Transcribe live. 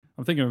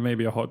I'm thinking of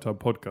maybe a hot tub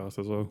podcast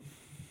as well.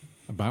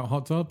 About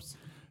hot tubs?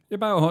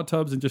 About hot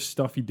tubs and just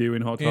stuff you do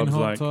in hot tubs. In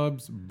hot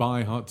tubs,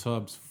 by hot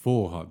tubs,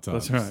 for hot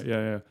tubs. That's right,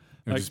 yeah. It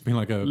would just be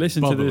like a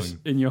listen bubbling. to this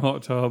in your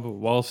hot tub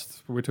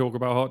whilst we talk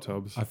about hot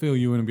tubs. I feel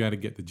you wouldn't be able to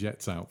get the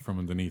jets out from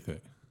underneath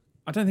it.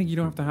 I don't think you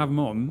don't have to have them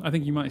on. I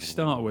think you might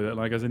start with it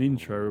like as an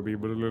intro, would be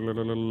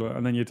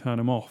and then you turn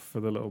them off for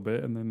the little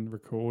bit and then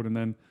record and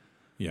then.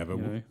 Yeah, but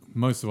You know.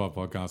 most of our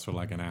podcasts are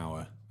like an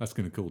hour. That's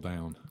going to cool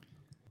down.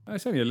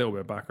 It's only a little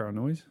bit of background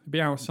noise. It'd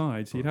be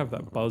outside, so you'd have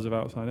that buzz of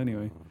outside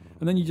anyway.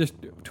 And then you just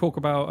talk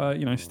about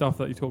stuff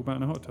that you talk about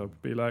in a hot tub.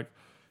 Be like,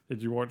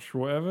 did you watch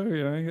whatever?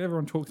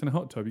 Everyone talks in a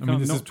hot tub. You I can't mean,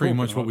 this not is pretty talk in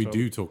much a what hot we tub.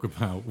 do talk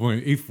about.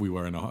 If we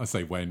were in a hot, I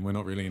say when, we're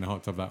not really in a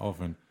hot tub that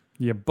often.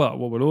 Yeah, but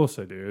what we'll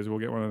also do is we'll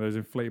get one of those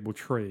inflatable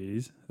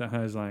trays that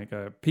has like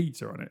a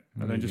pizza on it,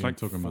 and then just like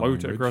talking about float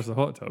it language. across the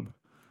hot tub.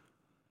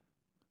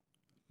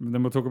 And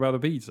then we'll talk about the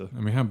pizza.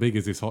 I mean, how big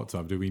is this hot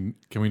tub?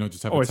 Can we not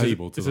just have a it's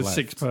table it's to the a left?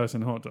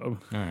 6-person hot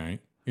tub. All right.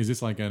 Is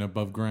this like an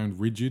above ground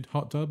rigid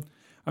hot tub?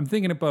 I'm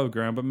thinking above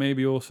ground, but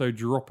maybe also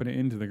dropping it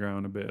into the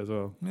ground a bit as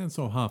well, Yeah, it's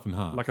sort of half and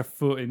half. like a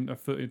foot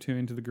or two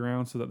into the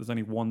ground, so that there's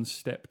only one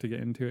step to get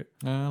into it.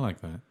 I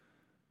like that.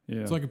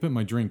 Yeah. So I could put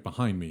my drink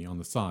behind me on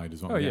the side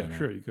as well. Oh yeah,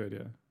 sure you could.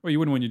 Yeah. Well, you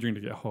wouldn't want your drink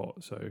to get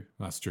hot, so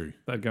That's true.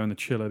 that'd go in the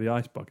chill of the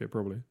ice bucket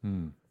probably.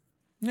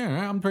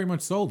 Yeah, I'm pretty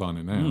much sold on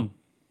it now. Mm.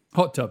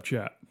 Hot tub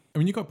chat. I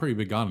mean, you've got a pretty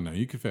big garden now.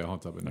 You could fit a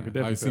hot tub in could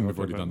there. definitely I assume fit a you've hot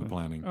already tub done the in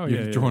planning. there. Oh,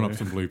 You've yeah, drawn yeah, up yeah.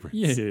 some blueprints.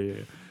 Yeah.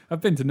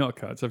 I've been to Knot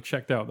Cuts. I've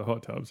checked out the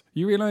hot tubs.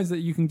 You realise that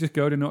you can just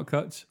go to Knot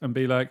Cuts and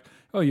be like,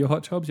 "Oh, your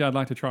hot tubs? Yeah, I'd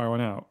like to try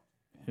one out.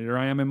 Here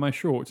I am in my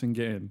shorts and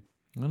get in."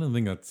 I don't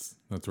think that's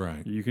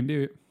right. You can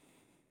do it.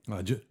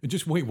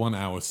 Just wait 1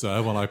 hour,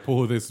 sir, while I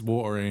pour this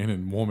water in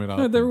and warm it up.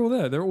 No, they're all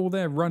there. They're all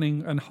there,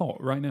 running and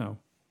hot right now.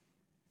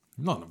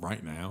 Not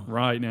right now.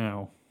 Right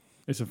now,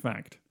 it's a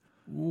fact.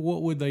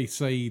 What would they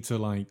say to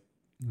like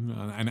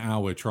an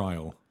hour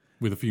trial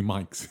with a few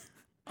mics?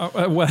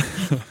 Well,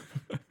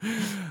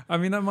 I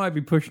mean that might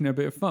be pushing it a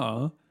bit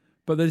far,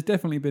 but there's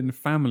definitely been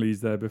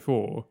families there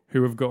before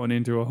who have gotten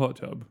into a hot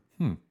tub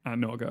at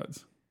Knot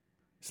Cuts.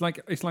 It's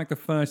like the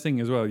first thing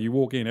as well. You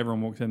walk in,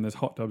 everyone walks in. There's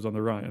hot tubs on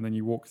the right, and then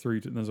you walk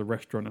through. There's a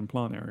restaurant and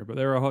plant area, but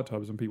there are hot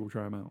tubs and people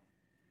try them out.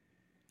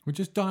 We're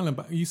just dialing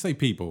back. You say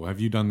people. Have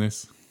you done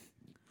this?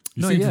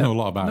 You No, seem yeah. to know a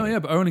lot about No, it. yeah,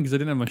 but only because I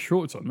didn't have my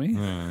shorts on me.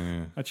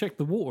 Yeah. I checked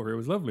the water; it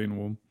was lovely and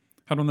warm.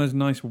 Had one of those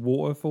nice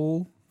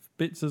waterfall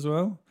bits as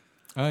well.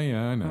 Oh,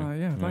 yeah, I know.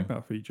 Yeah, I like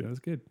that feature. That's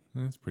good.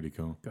 That's pretty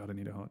cool. God, I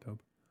need a hot tub.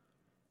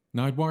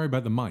 Now, I'd worry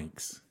about the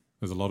mics.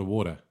 There's a lot of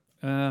water.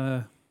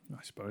 I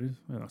suppose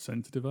they're not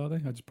sensitive, are they?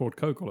 I just poured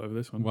Coke all over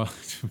this one. Well,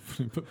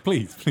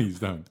 please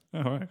don't.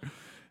 All right.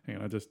 Hang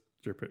on, I just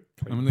drip it.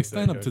 I mean, they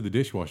stand up to the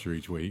dishwasher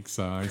each week,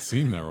 so I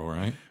assume they're all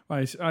right.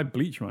 I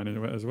bleach mine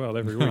in it as well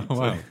every week. Oh,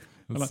 wow. So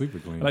That's super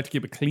clean. I like to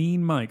keep a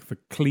clean mic for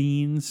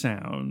clean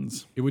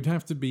sounds. It would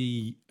have to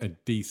be a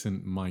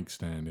decent mic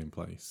stand in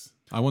place.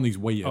 I want these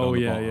weighted Oh on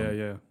the yeah, bottom.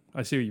 yeah.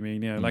 I see what you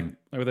mean. Yeah, like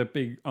with a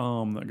big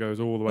arm that goes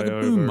all the way Like a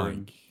over. boom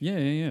and- mic.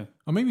 Yeah.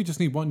 Or maybe you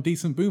just need one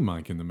decent boom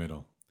mic in the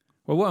middle.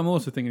 Well, what I'm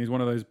also thinking is one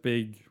of those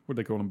big, what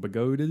do they call them,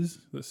 pagodas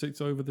that sits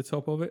over the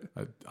top of it.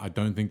 I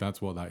don't think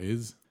that's what that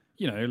is.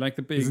 You know, like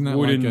the big Isn't that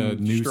wooden like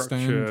a structure.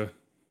 newsstand?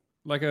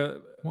 Like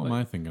a. What am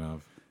I thinking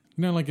of?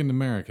 You know, like in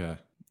America,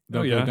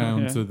 they'll yeah, go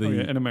down yeah. to the... Oh,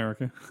 yeah, in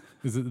America.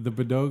 Is it the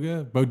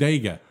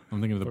bodega? I'm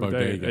thinking of the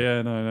bodega.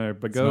 Yeah, no,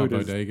 It's not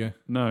pagodas. bodega.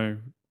 No,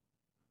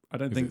 I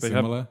don't Is think it they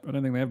similar? have. I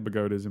don't think they have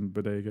pagodas in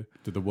bodega.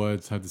 Do the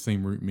words have the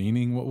same root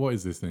meaning? What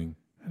is this thing?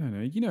 I don't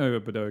know. You know a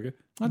pagoda?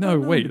 I No,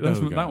 don't know wait, a that's,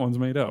 pagoda. that one's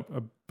made up.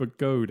 A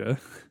pagoda.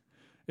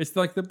 It's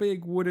like the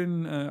big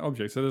wooden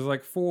object. So there's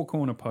like 4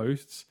 corner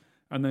posts,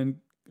 and then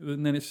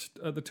it's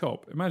at the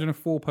top. Imagine a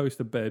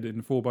 4-poster bed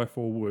in 4x4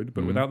 wood,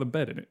 but without the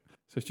bed in it.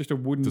 So it's just a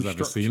wooden Does it have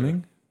a structure.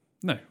 ceiling?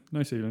 No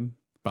ceiling.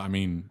 But I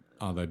mean,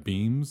 are there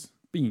beams?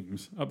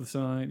 Beams up the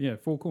side. Yeah,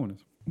 4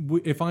 corners.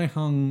 If I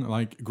hung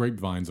like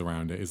grapevines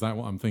around it, is that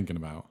what I'm thinking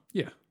about?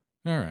 Yeah.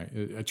 All right,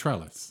 a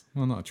trellis.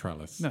 Well, not a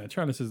trellis. No,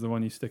 trellis is the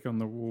one you stick on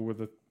the wall with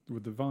the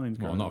vines.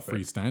 Well, going not up a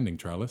it. freestanding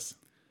trellis.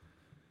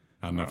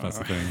 I don't know if that's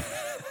a thing.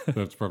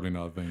 That's probably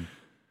not a thing.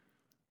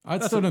 I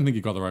still don't think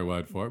you got the right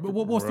word for it. But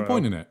what's the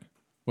point in it?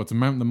 What, to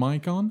mount the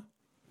mic on?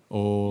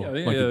 Or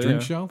like a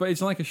drink shelf? But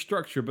it's like a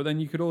structure, but then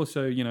you could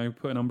also,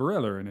 put an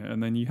umbrella in it,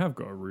 and then you have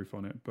got a roof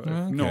on it. But if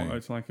Okay. not,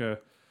 it's like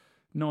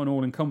not an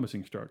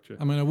all-encompassing structure.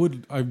 I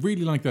mean, I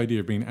really like the idea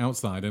of being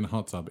outside in a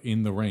hot tub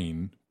in the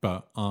rain,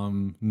 but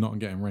not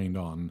getting rained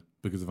on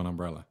because of an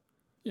umbrella.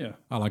 Yeah.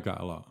 I like that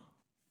a lot.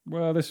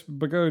 Well, this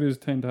pagodas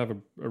tend to have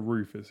a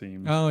roof, it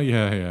seems. Oh,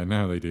 yeah.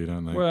 Now they do,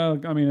 don't they? Well,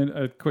 I mean,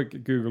 a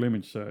quick Google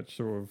image search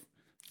sort of.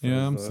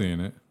 yeah, I'm says, seeing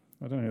it.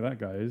 I don't know who that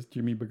guy is.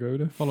 Jimmy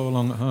Pagoda? Follow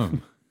along at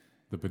home.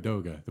 The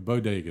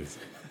bodegas.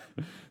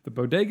 The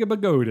Bodega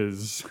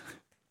Pagodas.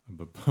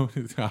 All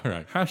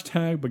right.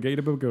 Hashtag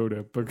Bagada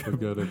Pagoda.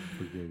 Pagoda.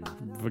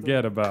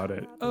 Forget about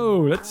it. Oh,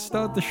 let's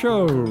start the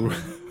show.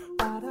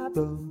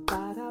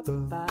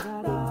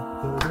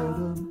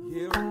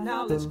 Here and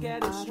now, let's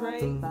get it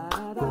straight.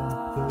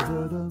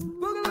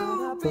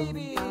 Boogaloo,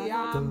 baby,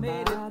 I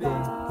made it big.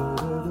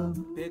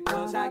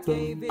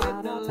 gave it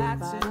the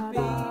Latin beat.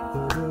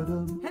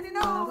 And you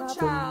know,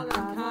 child,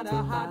 I'm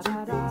kinda hard to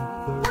beat.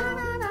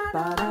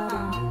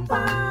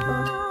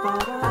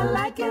 I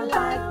like it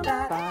like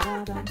that.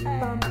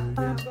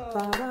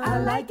 I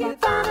like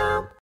it.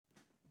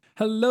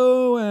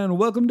 Hello and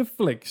welcome to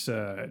Flick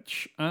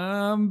Search.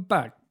 I'm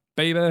back,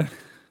 baby. I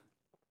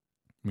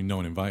mean, no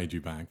one invited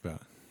you back,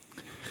 but...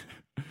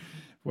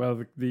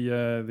 Well,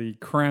 the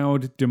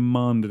crowd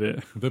demanded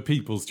it. The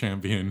people's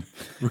champion,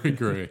 Rick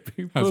Gray,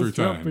 has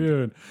returned.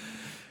 Champion.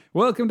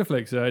 Welcome to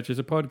Flick Search. It's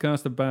a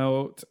podcast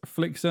about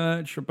Flick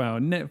Search,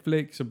 about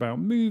Netflix, about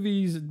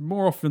movies,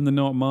 more often than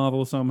not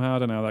Marvel somehow. I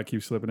don't know how that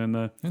keeps slipping in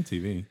there. And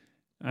TV.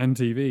 And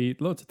TV.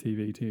 Lots of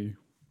TV too.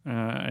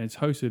 It's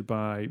hosted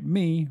by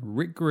me,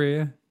 Rick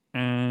Greer,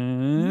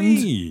 and...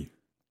 Me,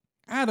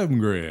 Adam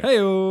Greer.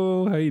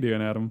 Hey-o. How you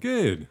doing, Adam?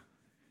 Good.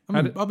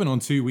 I've been on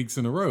 2 weeks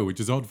in a row, which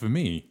is odd for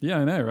me.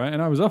 Yeah, I know, right?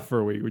 And I was off for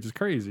a week, which is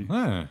crazy.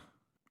 Ah.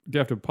 Do you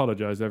have to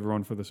apologise to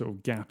everyone for the sort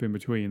of gap in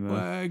between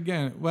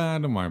there? Well,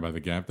 don't worry about the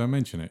gap. Don't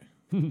mention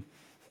it.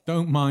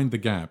 Don't mind the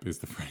gap is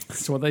the phrase.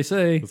 That's what they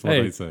say. That's what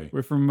they say.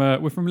 We're from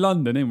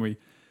London, aren't we?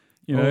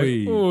 You know,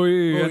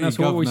 Oi, and that's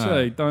what we governor.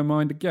 say. Don't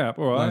mind the gap.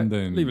 All right,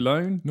 London. leave it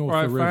alone. North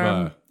all right, the river.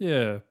 fam.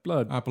 Yeah,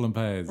 blood. Apple and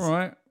pears. All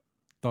right,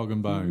 Dog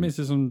and bones.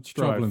 misses and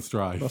strife. Trouble and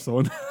strife. That's the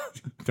one.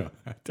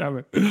 Damn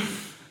it.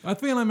 I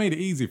feel I made it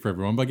easy for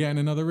everyone by getting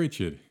another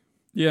Richard.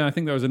 Yeah, I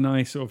think that was a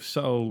nice sort of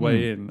subtle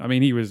way in. I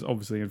mean, he was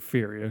obviously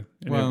inferior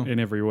in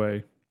every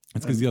way.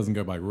 It's because he doesn't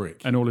go by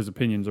Rick. And all his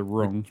opinions are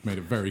wrong. Which made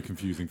it very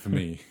confusing for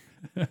me.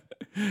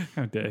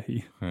 How dare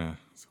he? Yeah,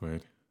 it's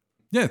weird.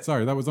 Yeah,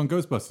 sorry, that was on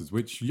Ghostbusters,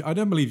 which I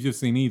don't believe you've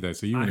seen either,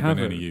 so you wouldn't have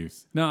been any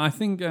use. No, I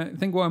think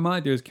what I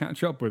might do is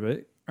catch up with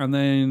it and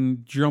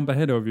then jump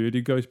ahead of you,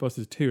 do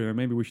Ghostbusters 2, and then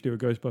maybe we should do a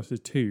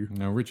Ghostbusters 2.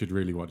 Now, Richard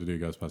really wanted to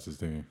do Ghostbusters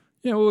 2.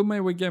 Yeah, well, maybe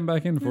we're getting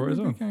back in for it as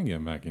well. We can get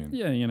him back in.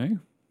 Yeah, you know,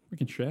 we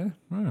can share.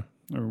 Yeah.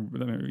 I don't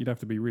know, you'd have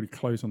to be really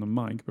close on the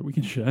mic, but we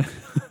can share.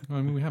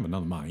 I mean, we have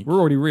another mic. We're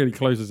already really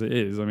close as it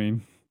is. I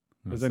mean,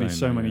 there's only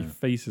so many yeah.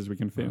 faces we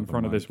can fit in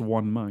front of this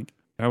one mic.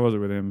 How was it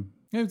with him?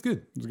 Yeah, it was good.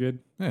 It was good?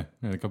 Yeah,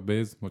 had a couple of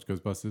beers, watched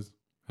Ghostbusters,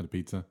 had a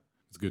pizza. It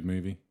was a good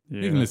movie.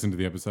 Yeah. Even listened to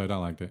the episode, I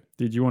liked it.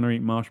 Did you want to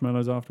eat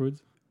marshmallows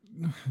afterwards?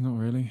 Not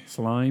really.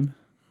 Slime?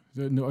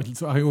 No,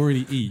 so I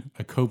already eat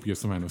a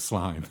copious amount of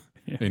slime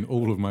in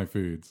all of my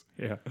foods.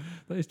 Yeah,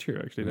 that is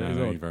true, actually. No, That I is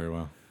don't odd. eat very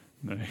well.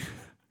 No.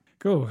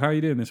 Cool. How are you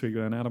doing this week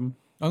then, Adam?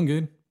 I'm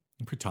good.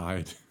 I'm pretty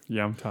tired.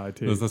 Yeah, I'm tired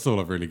too. That's all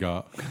I've really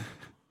got.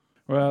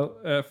 Well,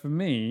 for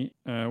me,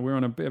 we're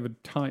on a bit of a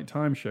tight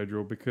time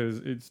schedule because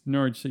it's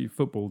Norwich City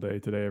football day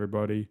today,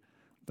 everybody.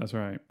 That's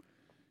right.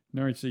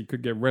 Norwich City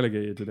could get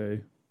relegated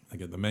today. I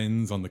get the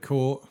men's on the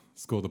court,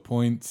 score the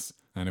points,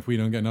 and if we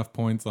don't get enough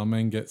points, our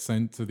men get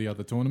sent to the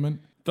other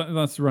tournament.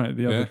 That's right,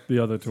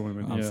 the other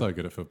tournament. I'm yeah. so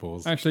good at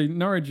footballs. Actually,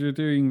 Norwich are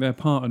doing their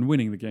part in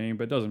winning the game,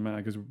 but it doesn't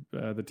matter because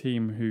the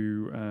team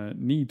who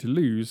need to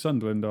lose,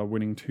 Sunderland, are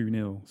winning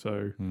 2-0.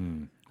 So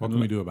What can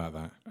we do about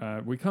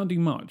that? we can't do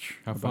much.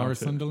 How far is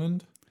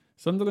Sunderland?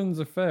 Sunderland's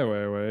a fair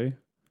way away,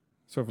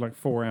 sort of like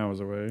 4 hours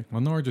away.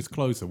 Well, Norwich is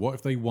closer. What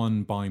if they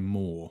won by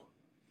more?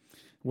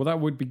 Well, that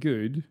would be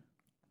good,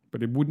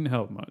 but it wouldn't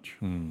help much.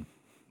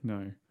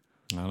 No.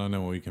 I don't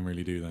know what we can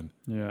really do then.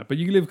 Yeah, but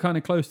you live kind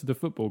of close to the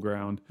football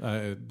ground.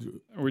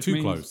 Which too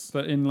means close.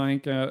 that in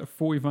like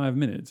 45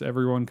 minutes,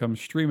 everyone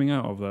comes streaming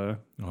out of there.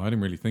 Oh, I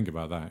didn't really think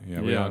about that.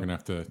 Yeah, we are going to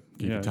have to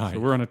keep it tight.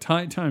 So we're on a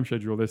tight time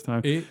schedule this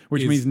time, It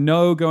which is- means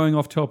no going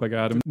off topic,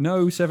 Adam.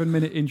 No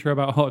 7-minute intro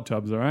about hot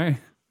tubs, all right?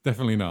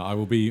 Definitely not. I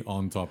will be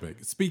on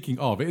topic. Speaking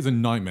of, it is a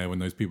nightmare when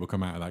those people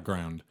come out of that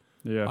ground.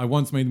 Yeah. I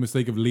once made the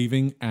mistake of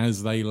leaving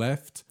as they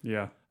left.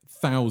 Yeah.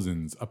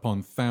 Thousands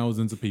upon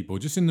thousands of people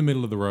just in the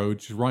middle of the road,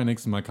 just right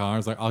next to my car. I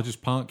was like, I'll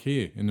just park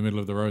here in the middle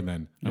of the road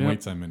then and Yeah. wait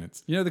 10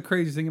 minutes. You know, the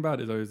crazy thing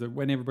about it, though, is that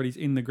when everybody's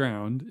in the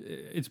ground,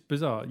 it's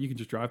bizarre. You can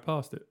just drive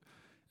past it.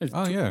 It's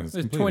It's There's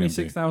completely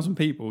 26,000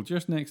 people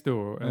just next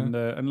door, and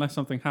unless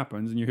something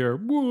happens and you hear,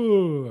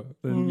 whoa,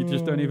 then you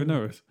just don't even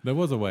notice. There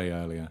was a way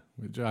earlier,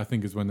 which I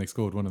think is when they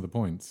scored one of the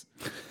points.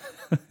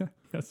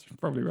 That's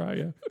probably right,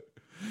 yeah.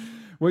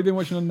 What have you been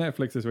watching on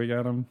Netflix this week,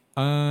 Adam?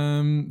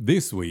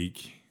 This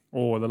week,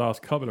 Or the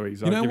last couple of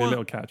weeks? I'll know give you a what?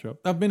 little catch up.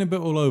 I've been a bit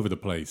all over the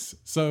place.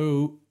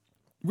 So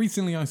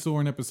recently I saw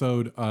an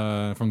episode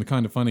from the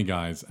Kind of Funny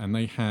guys, and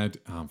they had,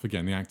 I'm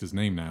forgetting the actor's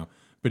name now,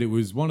 but it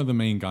was one of the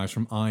main guys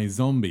from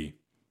iZombie.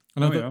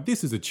 And I thought,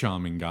 this is a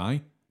charming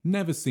guy.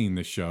 Never seen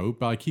this show,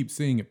 but I keep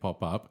seeing it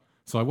pop up.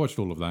 So I watched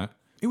all of that.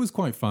 It was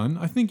quite fun.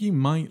 I think you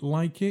might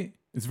like it.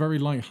 It's very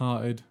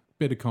light-hearted,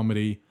 bit of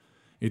comedy.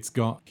 It's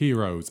got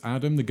heroes.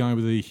 Adam, the guy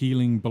with the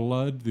healing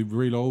blood, the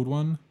real old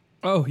one.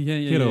 Oh,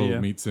 yeah. Kiddo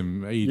meets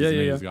him ages and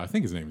ages ago. I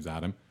think his name is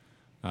Adam.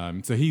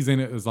 So he's in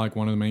it as like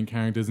one of the main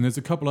characters. And there's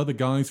a couple other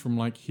guys from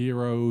like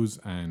Heroes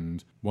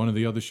and one of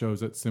the other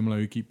shows that's similar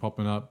who keep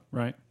popping up.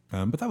 Right.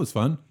 But that was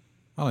fun.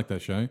 I like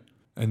that show.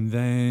 And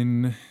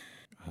then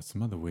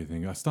some other weird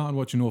thing. I started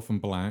watching Orphan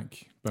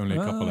Black, but only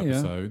a couple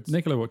episodes.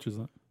 Nicola watches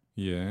that.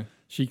 Yeah.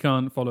 She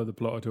can't follow the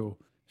plot at all.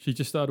 She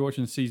just started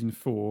watching season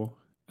 4,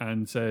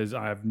 and says,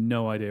 I have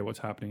no idea what's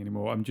happening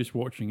anymore. I'm just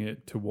watching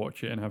it to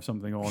watch it and have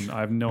something on.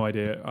 I have no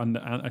idea. And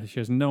she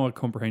has no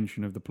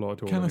comprehension of the plot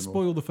at all. Can I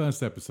spoil the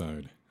first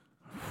episode?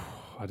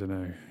 I don't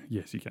know.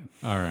 Yes, you can.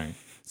 All right.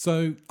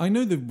 So I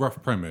know the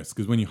rough premise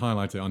because when you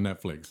highlight it on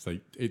Netflix,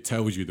 it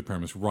tells you the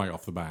premise right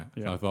off the bat.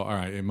 Yeah. So I thought, all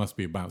right, it must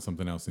be about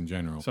something else in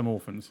general. Some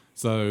orphans.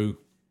 So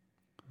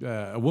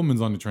a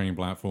woman's on the training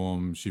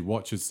platform. She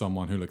watches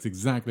someone who looks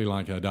exactly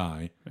like her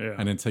die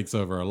and then takes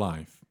over her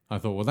life. I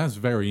thought, well, that's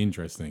very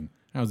interesting.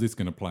 How's this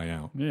going to play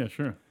out? Yeah,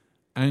 sure.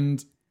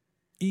 And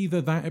either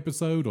that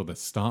episode or the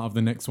start of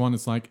the next one,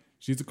 it's like,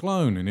 she's a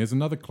clone, and here's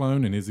another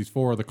clone, and here's these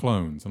 4 other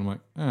clones. And I'm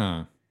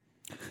like,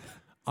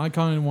 I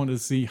kind of want to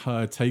see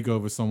her take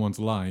over someone's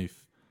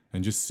life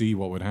and just see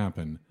what would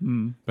happen.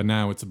 But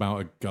now it's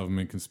about a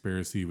government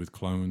conspiracy with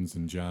clones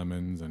and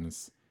Germans, and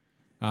it's,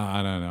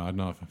 I don't know. I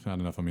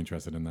don't know if I'm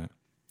interested in that.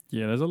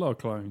 Yeah, there's a lot of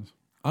clones.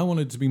 I want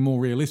it to be more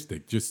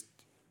realistic. Just,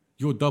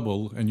 you're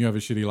double, and you have a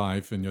shitty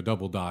life, and your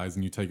double dies,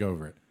 and you take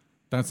over it.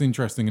 That's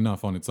interesting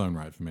enough on its own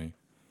right for me.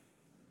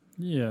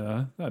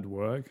 Yeah, that'd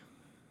work.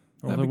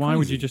 That'd Although be why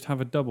would crazy. you just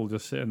have a double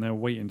just sitting there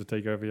waiting to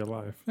take over your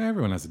life?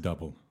 Everyone has a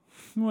double.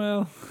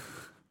 Well,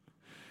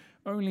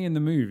 only in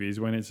the movies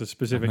when it's a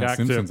specific that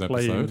actor Simpsons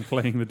episode.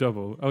 playing the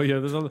double. Oh yeah,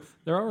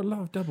 there are a lot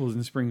of doubles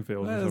in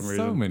Springfield for There's some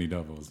reason. so many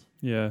doubles.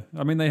 Yeah,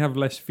 I mean they have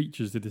less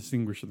features to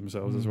distinguish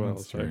themselves as well.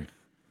 That's So true.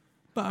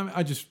 But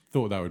I just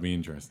thought that would be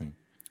interesting.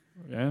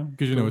 yeah,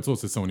 Because, it's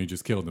also someone who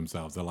just killed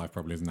themselves. Their life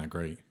probably isn't that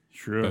great.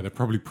 sure. They're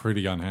probably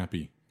pretty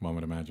unhappy, one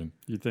would imagine.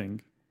 You'd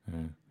think. Yeah.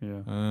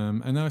 Yeah.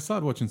 And then I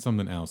started watching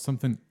something else,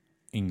 something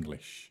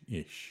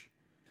English-ish.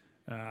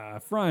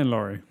 Fry and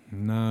Laurie,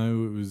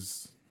 No, it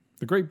was...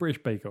 The Great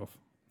British Bake Off,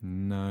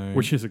 No.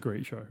 which is a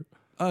great show.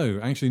 Oh,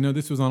 actually, no,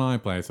 this was on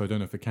iPlayer, so I don't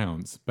know if it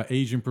counts. But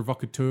Asian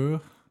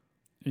Provocateur.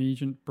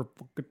 Agent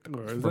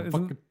Provocateur.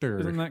 Provocateur.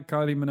 Isn't that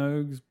Kylie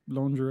Minogue's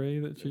lingerie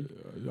that she?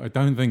 I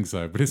don't think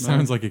so, but it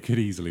sounds like it could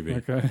easily be.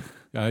 Okay.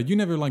 You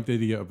never liked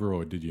Idiot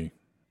Abroad, did you?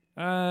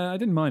 I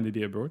didn't mind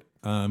Idiot Abroad.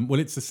 Well,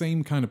 it's the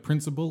same kind of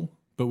principle,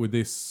 but with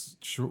this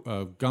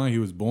guy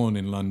who was born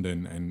in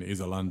London and is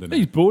a Londoner.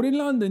 He's born in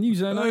London. You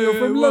say, no, you're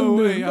from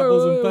London. Hey,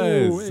 apples and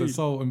pears, Hey.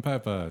 salt and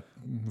pepper.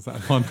 Is that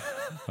one?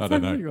 I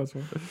don't I think know. that's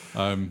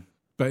one.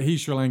 But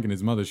he's Sri Lankan,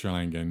 his mother's Sri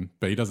Lankan,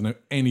 but he doesn't know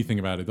anything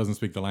about it, doesn't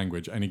speak the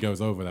language, and he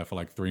goes over there for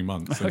like 3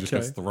 months and just Okay.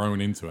 gets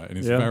thrown into it, and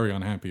is Yeah. very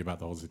unhappy about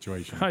the whole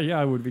situation. Yeah,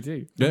 I would be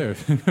too. Yeah,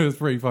 it was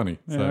pretty funny.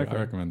 So Yeah, okay. I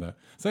recommend that.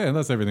 So yeah,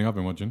 that's everything I've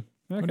been watching.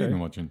 What have you Okay. been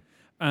watching?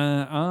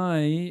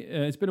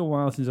 It's been a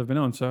while since I've been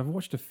on, so I've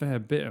watched a fair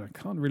bit, and I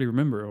can't really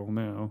remember it all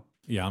now.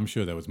 Yeah, I'm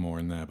sure there was more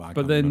in there, but I But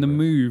can't then the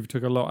remember it. move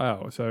took a lot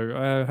out, so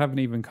I haven't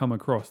even come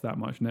across that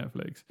much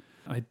Netflix.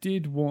 I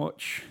did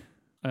watch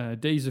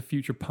Days of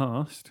Future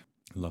Past,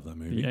 Love that the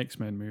movie.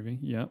 X-Men movie.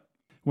 Yeah,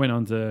 went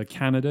on to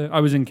Canada. I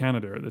was in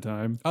Canada at the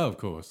time. Oh, of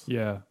course.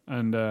 Yeah,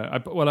 and I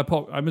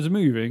popped. I was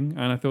moving,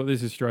 and I thought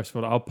this is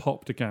stressful. I'll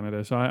pop to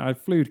Canada, so I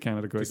flew to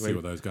Canada To see quickly.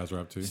 what those guys are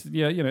up to.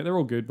 Yeah, they're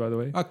all good, by the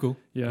way. Ah, cool.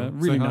 Yeah, Cool.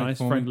 really Say hi nice,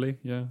 for me. friendly.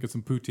 Yeah, Get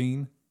some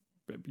poutine.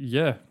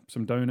 yeah,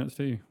 some donuts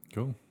too.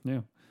 Cool.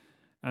 Yeah.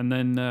 And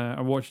then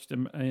I watched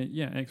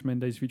X-Men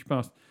Days of Future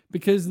Past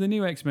because the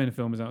new X-Men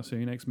film is out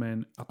soon,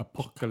 X-Men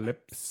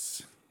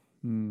Apocalypse.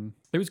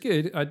 It was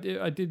good.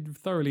 I did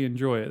thoroughly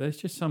enjoy it. There's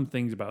just some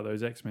things about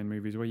those X-Men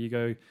movies where you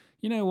go,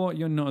 you know what,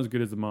 you're not as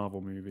good as the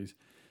Marvel movies.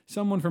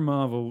 Someone from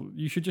Marvel,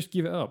 you should just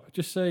give it up.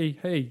 Just say,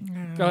 hey,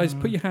 guys,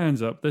 put your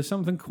hands up. There's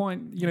something quite,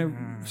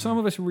 some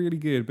of us are really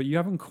good, but you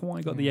haven't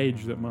quite got the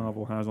edge that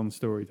Marvel has on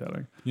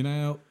storytelling.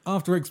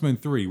 After X-Men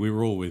 3, we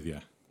were all with you.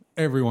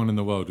 Everyone in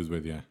the world was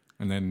with you.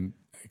 And then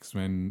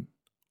X-Men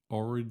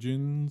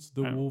Origins,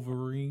 the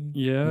Wolverine.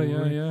 Yeah.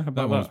 Wolverine? How That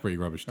about one was pretty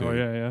rubbish too. Oh,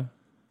 yeah.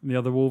 The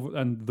other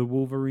the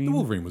Wolverine. The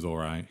Wolverine was all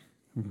right.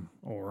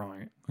 All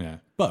right. Yeah.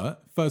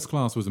 But First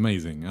Class was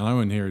amazing, and I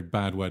wouldn't hear a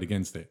bad word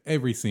against it.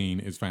 Every scene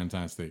is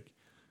fantastic.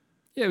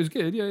 Yeah, it was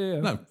good.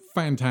 Yeah. No,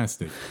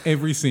 fantastic.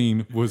 Every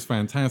scene was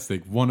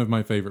fantastic. One of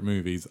my favorite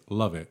movies.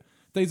 Love it.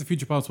 Days of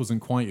Future Past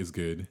wasn't quite as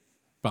good,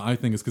 but I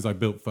think it's because I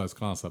built First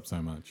Class up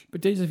so much.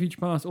 But Days of Future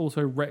Past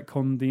also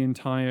retconned the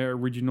entire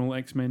original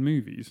X-Men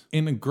movies.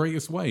 In the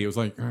greatest way. It was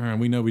like,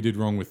 we know we did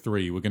wrong with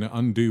 3. We're going to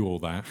undo all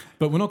that.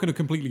 But we're not going to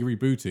completely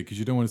reboot it because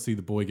you don't want to see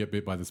the boy get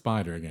bit by the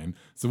spider again.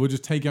 So we'll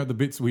just take out the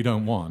bits we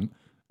don't want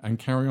and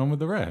carry on with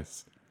the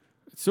rest.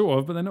 Sort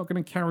of, but they're not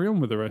going to carry on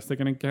with the rest. They're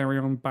going to carry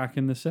on back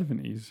in the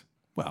 70s.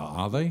 Well,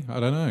 are they? I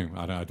don't know.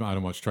 I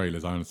don't watch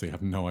trailers. I honestly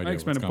have no idea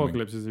X-Men what's coming.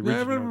 Apocalypse is the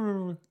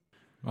original.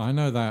 I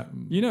know that.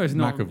 It's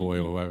not... McAvoy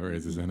or whoever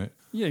it is in it.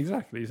 Yeah,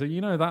 exactly. So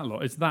that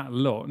lot. It's that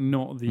lot,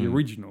 not the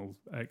original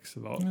X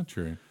lot. Yeah,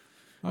 true.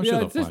 I'm sure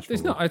they'll flash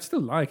it's not. forward. I still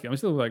like it. I'm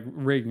still like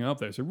rigging up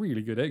there. It's a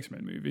really good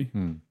X-Men movie.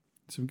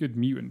 Some good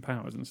mutant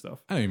powers and stuff.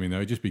 I don't mean though.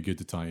 It'd just be good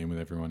to tie in with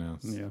everyone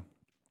else. Yeah.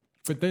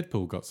 But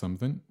Deadpool got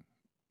something.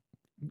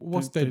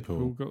 What's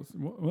Deadpool?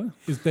 What?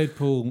 Is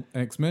Deadpool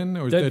X-Men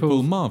or is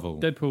Deadpool Marvel?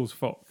 Deadpool's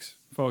Fox.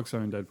 Fox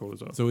owned Deadpool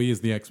as well. So he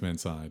is the X-Men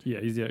side. Yeah,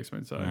 he's the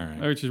X-Men side. All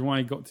right. Which is why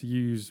he got to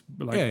use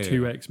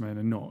two X-Men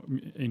and not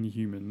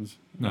Inhumans.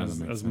 No, as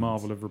that makes sense.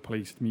 Marvel have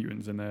replaced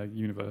mutants in their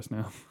universe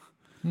now.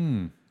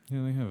 Yeah,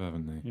 they have,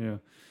 haven't they?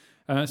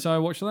 Yeah. So I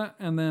watched that,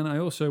 and then I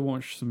also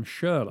watched some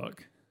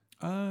Sherlock.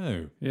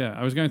 Oh. Yeah,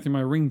 I was going through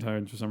my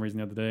ringtones for some reason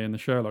the other day, and the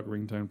Sherlock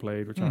ringtone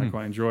played, which I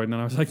quite enjoyed. And then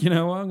I was like, you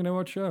know what, I'm going to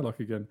watch Sherlock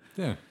again.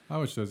 Yeah, I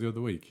watched those the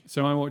other week.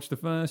 So I watched the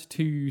first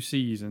 2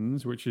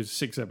 seasons, which is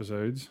 6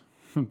 episodes.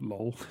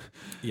 Lol.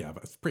 Yeah,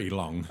 but it's pretty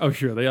long. Oh,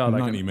 sure, they are.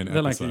 90-minute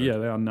episode.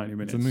 They are 90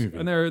 minutes. It's a movie.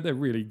 And they're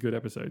really good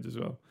episodes as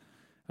well.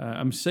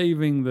 I'm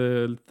saving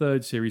the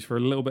 3rd series for a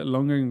little bit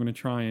longer. I'm going to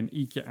try and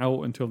eke it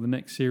out until the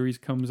next series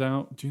comes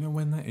out. Do you know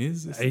when that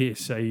is?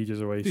 It's ages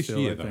away this still,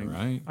 year, I think. though,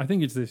 right? I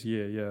think it's this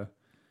year, yeah.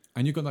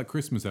 And you've got that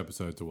Christmas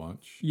episode to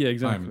watch. Yeah,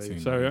 exactly. I haven't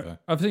seen that either.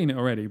 I've seen it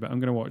already, but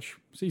I'm going to watch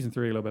season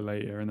 3 a little bit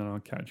later, and then I'll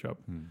catch up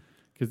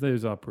because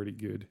those are pretty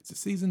good. Is it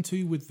season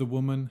 2 with the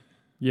woman?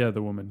 Yeah,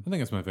 the woman. I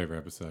think that's my favorite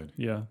episode.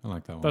 Yeah, I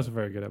like that one. That's a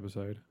very good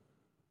episode.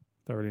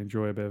 Thoroughly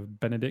enjoy a bit of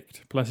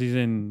Benedict. Plus, he's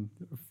in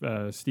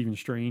Doctor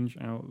Strange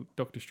out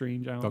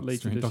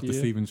later this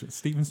year.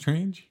 Stephen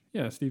Strange?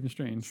 Yeah, Stephen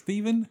Strange.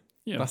 Stephen?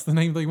 Yeah. That's the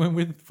name they went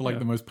with for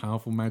the most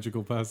powerful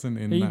magical person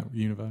in that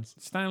universe.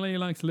 Stanley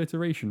likes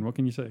alliteration. What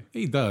can you say?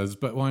 He does,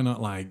 but why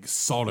not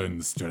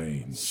Soren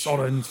Strange?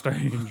 Soren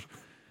Strange.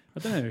 I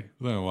don't know.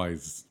 I don't know why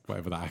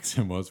whatever that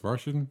accent was.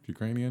 Russian?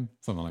 Ukrainian?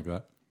 Something like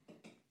that.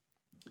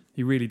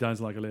 He really does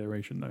like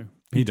alliteration, though.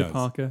 He Peter does.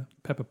 Parker,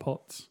 Pepper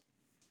Potts.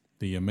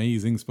 The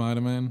Amazing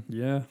Spider-Man.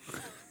 Yeah.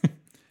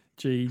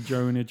 J.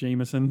 Jonah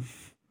Jameson.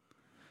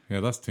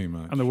 Yeah, that's too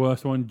much. And the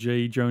worst one,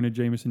 J. Jonah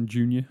Jameson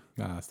Jr.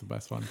 That's the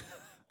best one.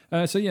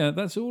 So yeah,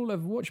 that's all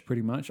I've watched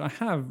pretty much. I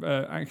have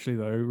actually,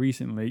 though,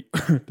 recently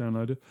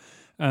downloaded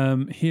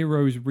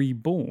Heroes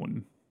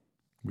Reborn.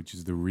 Which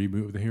is the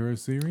reboot of the Hero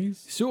series?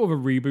 Sort of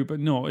a reboot, but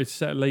not. It's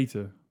set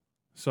later.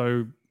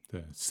 So...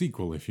 the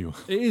sequel, if you will.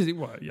 It is.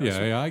 Well,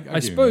 I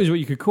suppose what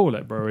you could call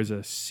it, bro, is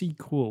a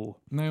sequel.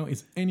 Now,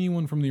 is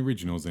anyone from the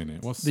originals in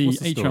it? What's the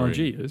story?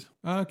 HRG is.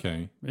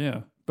 Okay.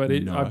 Yeah, but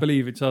I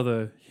believe it's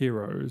other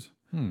heroes,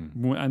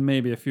 and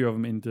maybe a few of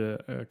them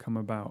into come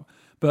about.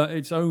 But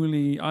it's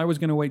only... I was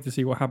going to wait to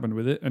see what happened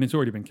with it, and it's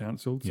already been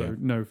cancelled, so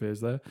no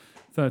fears there.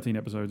 13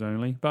 episodes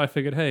only. But I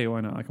figured, hey,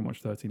 why not? I can watch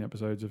 13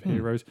 episodes of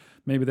Heroes.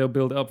 Maybe they'll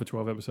build it up for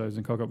 12 episodes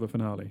and cock up the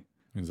finale.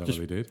 Is that what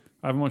they did?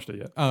 I haven't watched it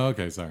yet. Oh,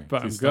 okay, sorry.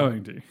 But I'm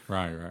going to.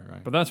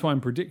 Right. But that's why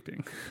I'm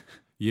predicting.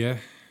 Yeah,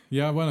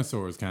 when I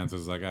saw it was cancelled,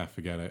 I was like,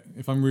 forget it.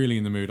 If I'm really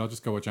in the mood, I'll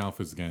just go watch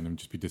Alphas again and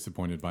just be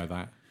disappointed by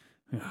that.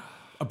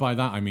 By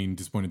that, I mean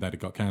disappointed that it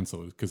got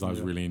cancelled because I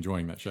was really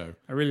enjoying that show.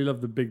 I really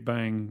love the Big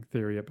Bang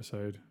Theory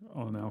episode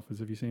on Alphas.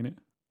 Have you seen it?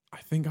 I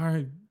think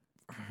I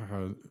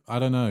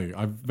don't know.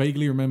 I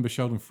vaguely remember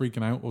Sheldon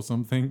freaking out or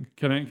something.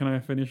 Can I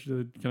finish?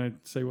 Can I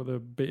say what the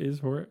bit is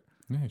for it?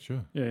 Yeah,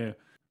 sure. Yeah.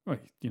 Well,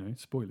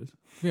 spoilers.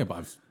 Yeah,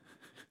 but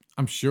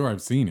I'm sure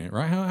I've seen it,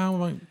 right? How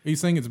am I? Are you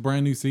saying it's a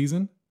brand new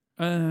season?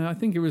 I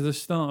think it was the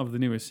start of the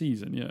newest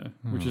season,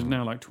 which is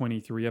now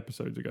 23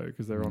 episodes ago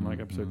because they're on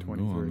episode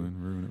 23. Go on, then,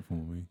 ruin it for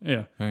me.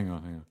 Yeah. Hang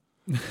on.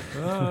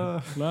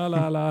 La la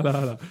la la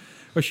la.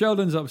 Well,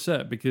 Sheldon's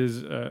upset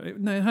because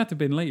it had to have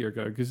been later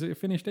ago because it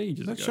finished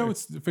ages ago. That show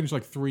finished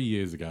 3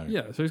 years ago.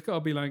 Yeah, so it's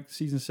got to be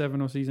season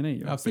 7 or season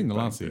 8. I've seen the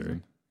last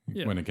season.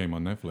 Yeah. When it came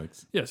on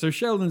Netflix. Yeah, so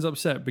Sheldon's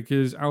upset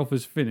because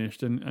Alpha's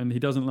finished and he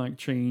doesn't like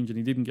change and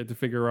he didn't get to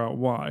figure out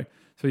why.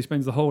 So he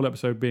spends the whole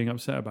episode being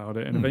upset about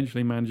it and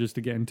eventually manages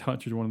to get in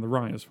touch with one of the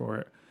writers for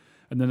it.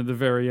 And then at the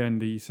very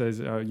end, he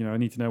says, I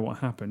need to know what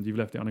happened. You've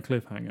left it on a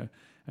cliffhanger.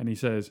 And he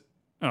says,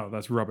 oh,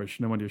 that's rubbish.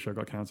 No wonder your show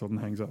got cancelled, and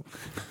hangs up.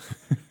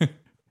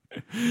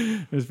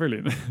 It was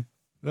brilliant.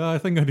 I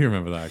think I do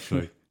remember that,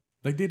 actually.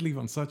 They did leave it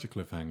on such a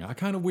cliffhanger. I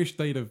kind of wish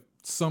they'd have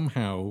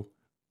somehow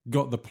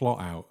got the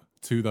plot out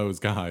to those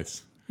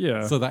guys.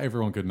 Yeah. So that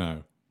everyone could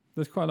know.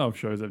 There's quite a lot of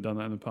shows that have done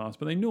that in the past,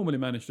 but they normally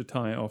manage to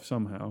tie it off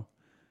somehow.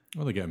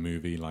 Well, they get a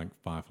movie like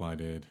Firefly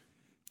did.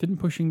 Didn't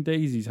Pushing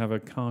Daisies have a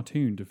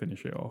cartoon to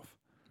finish it off?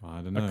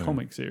 I don't know. A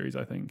comic series,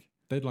 I think.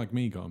 Dead Like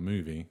Me got a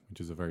movie,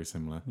 which is a very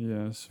similar.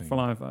 Yes.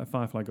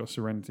 Firefly got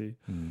Serenity.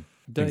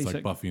 Things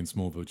like Buffy and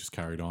Smallville just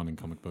carried on in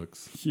comic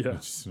books. Yeah.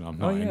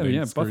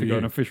 Which, Buffy got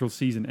an official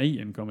season 8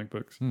 in comic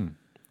books.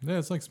 Yeah,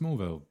 it's like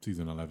Smallville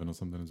season 11 or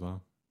something as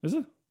well. Is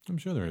it? I'm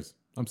sure there is.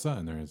 I'm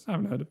certain there is. I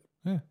haven't heard it.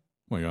 Yeah.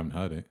 Well, you haven't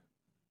heard it.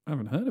 I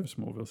haven't heard of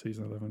Smallville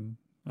season 11.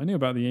 I knew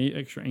about the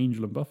extra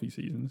Angel and Buffy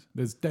seasons.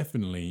 There's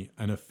definitely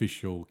an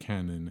official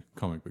canon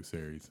comic book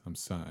series. I'm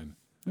certain.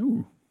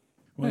 Ooh.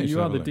 Well, Yeah,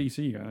 you are the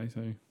DC guy,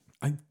 so...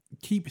 I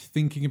keep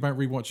thinking about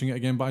rewatching it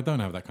again, but I don't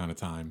have that kind of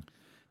time.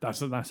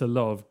 That's a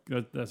lot of...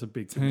 That's a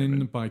big 10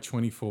 commitment. by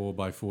 24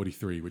 by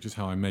 43, which is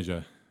how I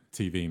measure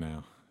TV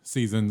now.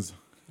 Seasons,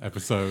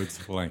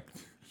 episodes,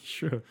 length.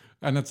 Sure.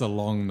 And that's a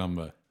long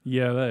number.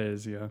 Yeah, that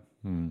is, yeah.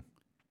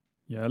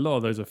 Yeah, a lot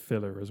of those are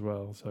filler as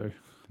well, so...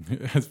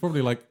 It's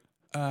probably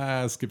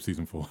skip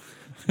season 4.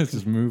 Let's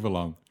just move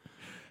along.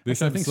 I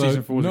think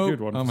season 4 is a good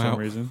one for some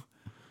reason.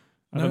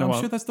 I don't know I'm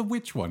sure that's the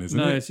witch one, isn't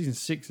No, it? season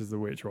 6 is the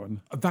witch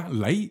one. That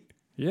late?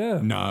 Yeah.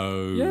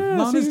 No. Yeah,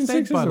 Lana's season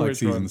dead 6 is by the like witch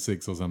season one.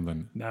 6 or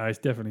something. No, it's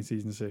definitely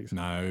season 6.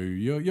 No,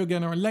 you're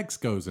getting her. Lex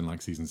goes in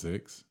like season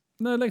 6.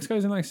 No, Lex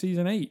goes in like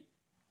season 8.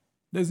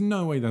 There's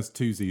no way that's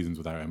 2 seasons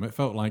without him. It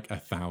felt like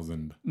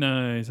 1,000.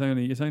 No, it's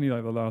only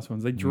like the last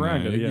ones. They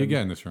drag it. You're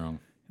getting this wrong.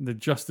 The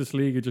Justice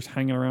League are just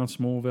hanging around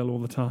Smallville all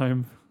the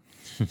time.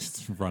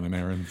 Just running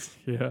errands.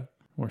 Yeah.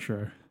 What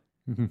show?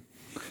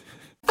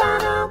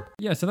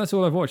 Yeah, so that's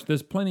all I've watched.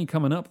 There's plenty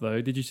coming up,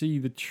 though. Did you see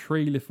the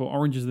trailer for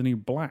Orange is the New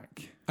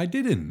Black? I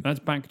didn't. That's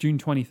back June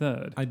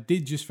 23rd. I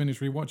did just finish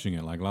rewatching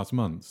it like last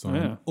month, so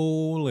Yeah. I'm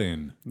all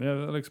in.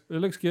 Yeah, it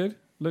looks good.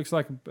 Looks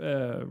like,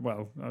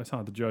 well, it's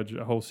hard to judge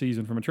a whole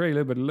season from a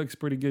trailer, but it looks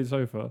pretty good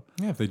so far.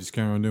 Yeah, if they just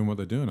carry on doing what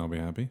they're doing, I'll be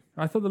happy.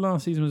 I thought the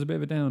last season was a bit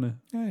of a downer.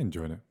 Yeah, I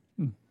enjoyed it.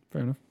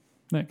 Fair enough.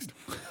 Next.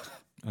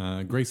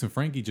 Grace and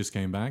Frankie just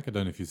came back. I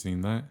don't know if you've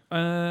seen that.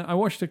 I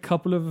watched a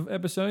couple of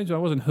episodes. I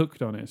wasn't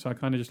hooked on it, so I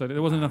kind of just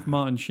there wasn't enough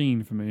Martin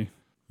Sheen for me.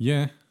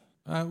 Yeah.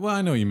 Well,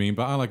 I know what you mean,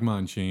 but I like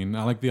Martin Sheen.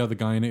 I like the other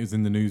guy in it who's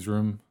in the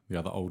newsroom, the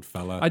other old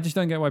fella. I just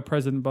don't get why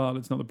President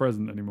Bartlett's not the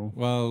president anymore.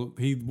 Well,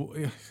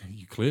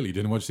 you clearly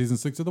didn't watch season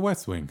 6 of The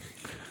West Wing.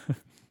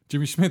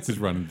 Jimmy Schmitz is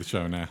running the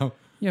show now.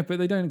 Yeah, but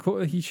they don't call.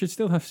 He should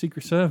still have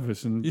Secret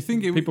Service, and You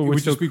think it people would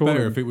still just be call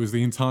better him. if it was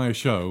the entire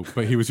show,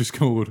 but he was just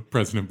called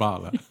President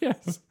Bartlett?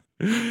 Yes,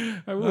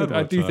 I would. I'd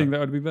I watch do that. think that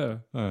would be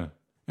better. And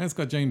it's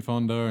got Jane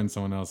Fonda and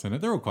someone else in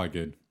it. They're all quite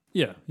good.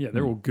 Yeah,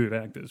 they're all good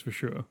actors for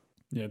sure.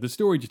 Yeah, the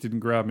story just didn't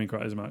grab me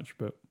quite as much,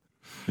 but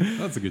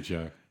That's a good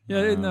show.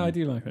 yeah, no, I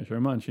do like that show.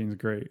 Martin Sheen's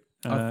great.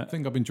 I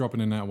think I've been dropping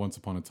in that Once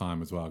Upon a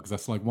Time as well, because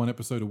that's like one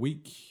episode a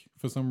week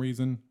for some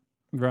reason.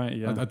 Right?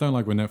 Yeah, I don't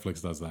like when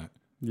Netflix does that.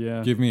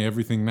 yeah. Give me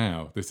everything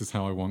now. This is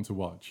how I want to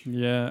watch.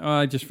 Yeah,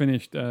 I just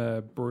finished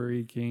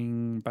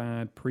Breaking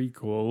Bad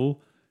prequel,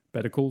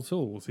 Better Call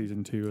Saul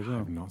season 2 as well.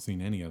 I've not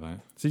seen any of that.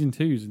 Season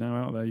 2 is now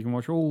out there. You can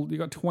watch all. You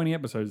got 20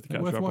 episodes to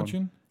catch Worth up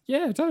watching? on.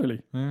 Yeah,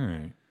 totally. All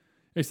right.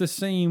 It's the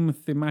same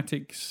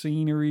thematic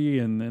scenery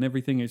and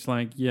everything. It's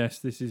like, yes,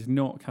 this is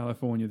not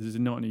California. This is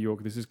not New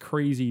York. This is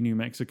crazy New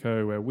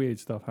Mexico where weird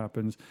stuff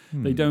happens.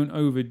 They don't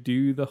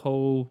overdo the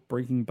whole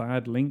Breaking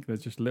Bad link.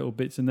 There's just little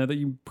bits in there that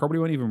you probably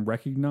won't even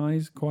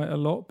recognize quite a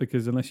lot,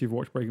 because unless you've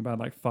watched Breaking Bad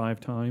like 5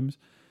 times,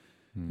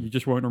 you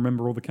just won't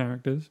remember all the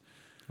characters.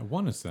 I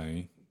want to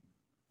say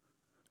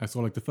I saw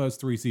like the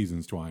first 3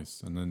 seasons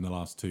twice, and then the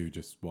last 2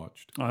 just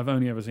watched. I've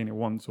only ever seen it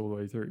once all the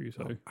way through,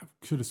 so I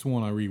should have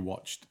sworn I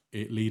rewatched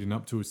it leading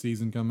up to a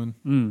season coming.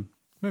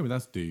 Maybe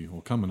that's due,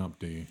 or coming up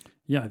due.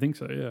 yeah, I think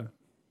so. Yeah,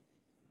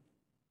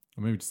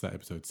 Or maybe just that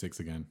episode 6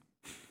 again,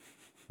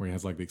 where he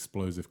has like the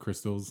explosive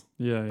crystals.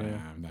 yeah.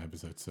 Damn, that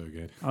episode's so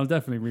good. I'll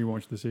definitely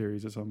rewatch the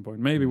series at some point.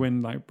 Maybe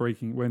when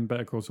when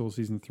Better Call Saul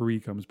season 3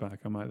 comes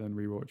back, I might then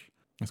rewatch.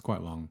 It's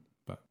quite long,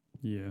 but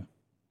Yeah,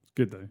 it's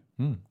good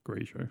though.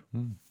 Great show.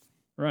 Mm.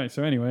 Right.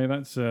 So anyway,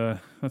 that's a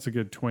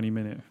good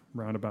 20-minute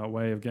roundabout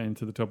way of getting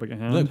to the topic at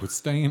hand. look, we're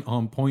staying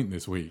on point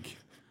this week.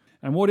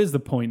 And what is the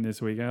point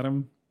this week,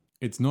 Adam?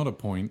 It's not a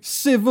point.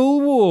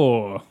 Civil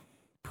War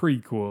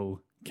prequel.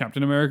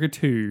 Captain America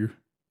 2.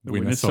 The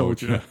Winter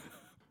Soldier.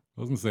 I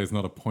was going to say it's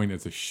not a point,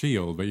 it's a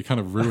shield, but you kind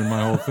of ruined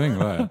my whole thing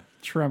there.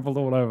 Trampled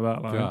all over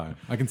that line. God.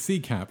 I can see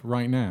Cap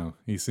right now.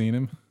 You seen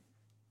him?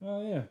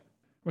 Oh yeah.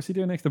 What's he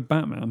doing next to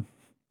Batman?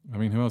 I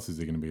mean, who else is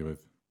he going to be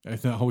with?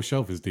 That whole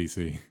shelf is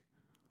DC.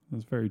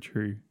 That's very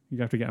true.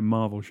 You have to get a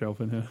Marvel shelf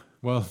in here.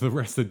 Well, the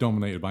rest are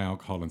dominated by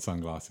alcohol and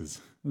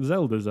sunglasses.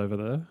 Zelda's over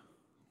there.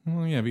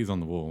 Well, yeah, but he's on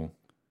the wall.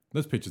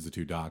 Those pictures are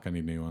too dark. I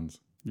need new ones.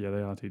 Yeah,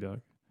 they are too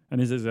dark.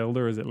 And is it Zelda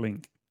or is it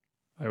Link?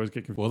 I always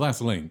get confused. Well, that's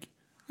Link.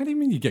 How do you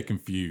mean you get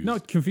confused?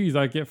 Not confused.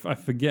 I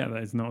forget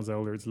that it's not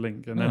Zelda, it's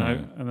Link, and then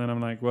Oh.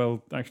 I'm like,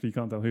 well, actually, you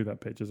can't tell who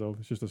that picture's of.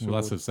 It's just a sword.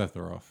 Well, that's of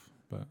Sephiroth,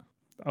 but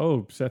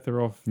Oh,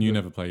 Sephiroth. you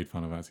never played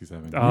Final Fantasy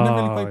 7. You Oh, never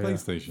really played yeah.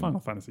 PlayStation Final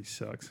Fantasy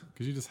sucks.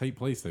 because you just hate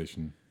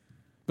PlayStation.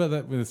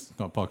 But it's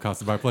not a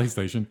podcast about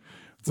PlayStation.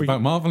 It's We-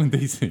 about Marvel and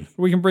DC.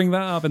 We can bring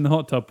that up in the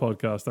Hot Tub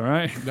podcast, all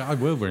right? I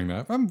will bring that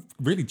up. I'm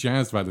really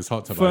jazzed about this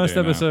hot tub First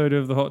idea now. episode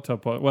of the Hot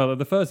Tub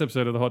the first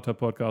episode of the Hot Tub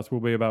podcast will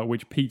be about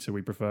which pizza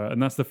we prefer,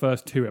 and that's the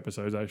first 2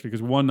 episodes actually,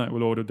 because one night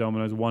we'll order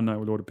Domino's, one night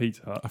we'll order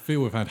Pizza Hut. I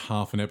feel we've had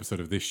half an episode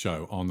of this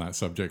show on that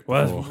subject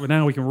Well, before.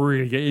 now we can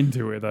really get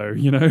into it, though.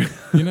 You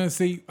know,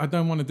 See, I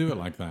don't want to do it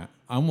like that.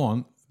 I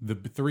want the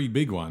 3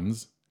 big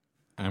ones,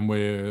 and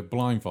we're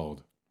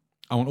blindfold.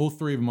 I want all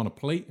 3 of them on a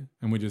plate,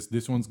 and we're just,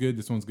 this one's good,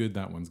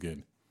 that one's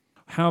good.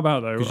 how about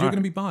though? Because you're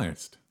going to be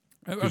biased.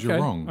 Because you're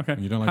wrong. Okay.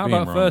 And you don't like how being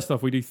about wrong. first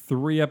off, we do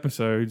 3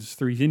 episodes,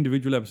 3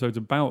 individual episodes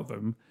about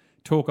them,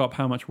 talk up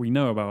how much we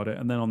know about it,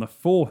 and then on the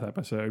 4th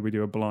episode, we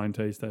do a blind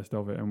taste test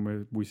of it,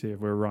 and we see if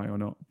we're right or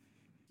not.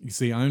 You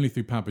see, I only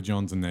threw Papa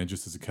John's in there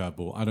just as a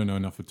curveball. I don't know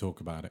enough to talk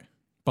about it.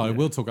 But I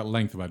will talk at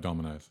length about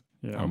Domino's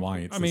Yeah. and why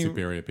it's the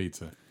superior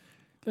pizza.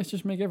 Let's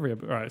just make every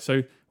episode. All right,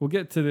 so we'll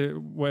get to the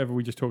whatever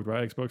we just talked about,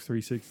 Xbox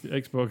 360,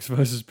 Xbox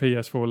versus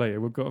PS4 later.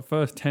 We've got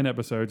first 10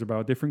 episodes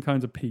about different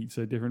kinds of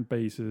pizza, different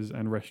bases,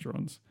 and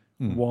restaurants,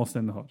 whilst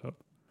in the hot tub.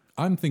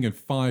 I'm thinking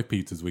 5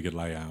 pizzas we could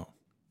lay out.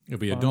 It'll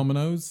be a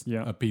Domino's,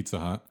 Yeah. a Pizza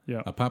Hut,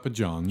 Yeah. a Papa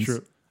John's,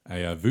 Sure.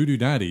 a Voodoo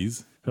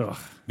Daddy's, Ugh.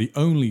 the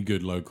only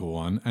good local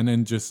one, and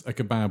then just a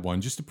kebab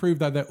one, just to prove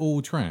that they're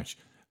all trash.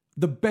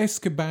 The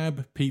best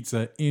kebab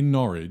pizza in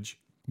Norwich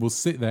will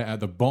sit there at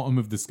the bottom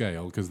of the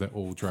scale because they're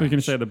all trash. So you're going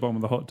to say at the bottom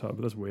of the hot tub,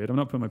 but that's weird. I'm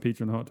not putting my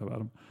pizza in the hot tub,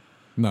 Adam.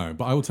 No,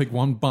 but I will take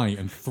one bite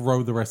and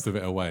throw the rest of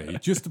it away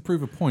just to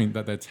prove a point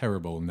that they're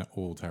terrible and they're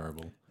all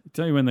terrible.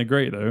 Tell you when they're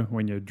great, though,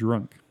 when you're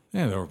drunk.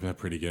 Yeah, they're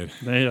pretty good.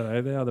 They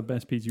are the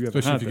best pizza you ever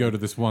Especially had. if you go to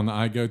this one that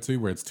I go to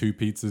where it's 2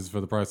 pizzas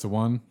for the price of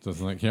one. So it's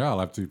like, yeah, I'll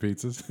have 2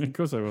 pizzas. Of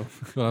course I will.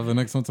 I'll have the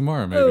next one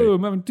tomorrow, maybe. Oh,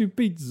 I'm having 2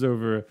 pizzas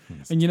over.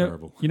 It's And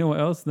terrible. you know what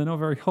else? They're not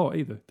very hot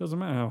either. Doesn't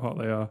matter how hot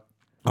they are.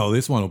 Oh,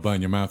 this one will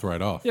burn your mouth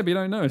right off. Yeah, but you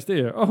don't notice, do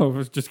you? Oh, I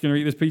was just going to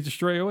eat this pizza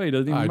straight away.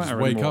 Doesn't even I matter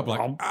just wake anymore. up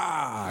like,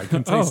 I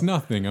can taste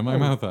nothing and my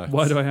mouth hurts.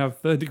 Why do I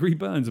have 3rd-degree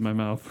burns in my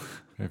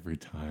mouth? Every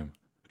time.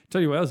 Tell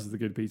you what else is the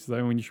good pizza,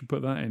 though, when you should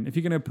put that in. If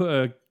you're going to put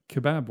a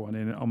kebab one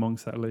in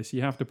amongst that list,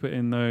 you have to put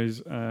in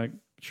those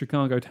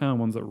Chicago Town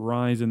ones that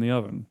rise in the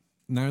oven.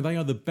 Now, they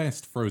are the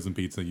best frozen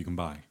pizza you can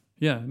buy.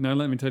 Yeah, now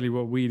let me tell you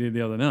what we did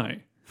the other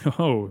night.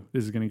 Oh,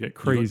 this is going to get You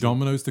got crazy.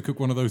 Domino's to cook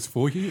one of those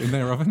for you in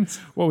their ovens?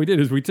 What we did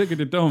is we took it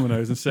to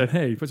Domino's and said,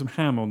 hey, put some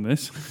ham on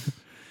this.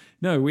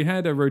 No, we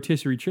had a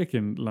rotisserie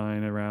chicken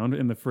lying around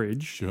in the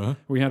fridge. Sure.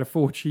 We had a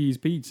 4-cheese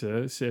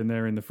pizza sitting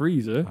there in the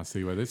freezer. I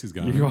see where this is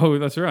going. Oh,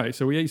 that's right.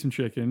 So we ate some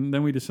chicken.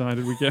 Then we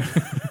decided we get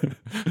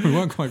We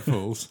weren't quite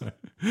full, so.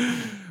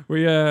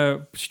 we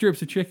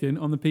strips of chicken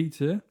on the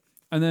pizza,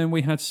 and then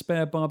we had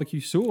spare barbecue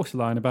sauce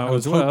lying about I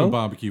was as well. hoping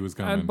barbecue was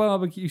coming. And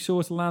barbecue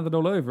sauce lathered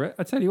all over it.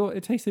 I tell you what,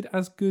 it tasted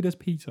as good as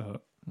Pizza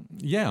Hut.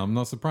 Yeah, I'm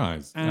not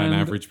surprised. An And-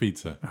 average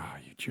pizza. Ah,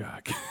 you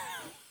jerk.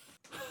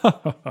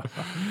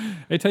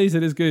 It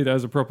tasted as good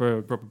as a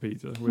proper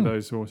pizza with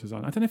those sauces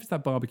on. I don't know if it's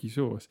that barbecue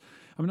sauce.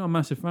 I'm not a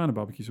massive fan of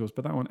barbecue sauce,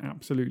 but that one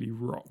absolutely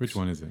rocks. Which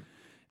one is it?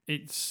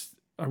 It's,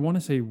 I want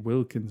to say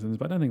Wilkinson's,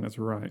 but I don't think that's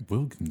right.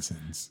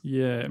 Wilkinson's.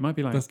 Yeah, it might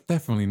be like That's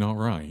definitely not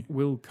right.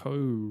 Wilco.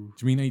 Do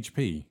you mean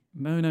HP?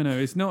 No.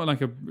 It's not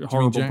like a Do you mean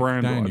horrible Jack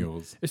brand one.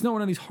 Daniels? It's not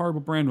one of these horrible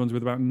brand ones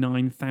with about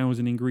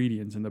 9,000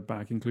 ingredients in the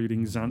back,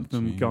 including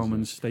xanthan gum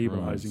and Jesus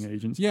stabilizing Christ.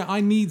 agents. Yeah,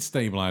 I need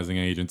stabilizing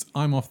agents.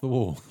 I'm off the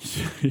wall.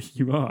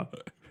 You are.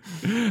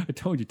 I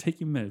told you, take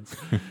your meds.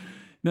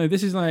 No,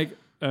 this is like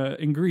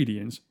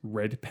ingredients: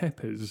 red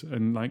peppers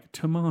and like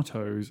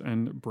tomatoes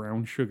and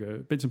brown sugar,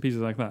 bits and pieces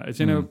like that. It's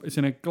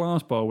in a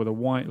glass bowl with a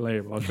white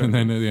label. I'll show And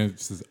you. then it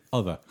just says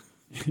other.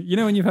 You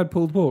know when you've had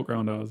pulled pork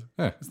round ours?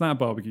 Yeah. It's that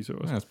barbecue sauce.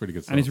 Yeah, that's pretty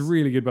good sauce. And it's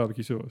really good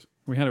barbecue sauce.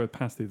 We had it with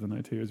pasta the other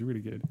night too. It was really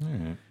good.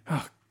 Yeah.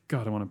 Oh,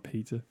 God, I want a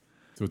pizza.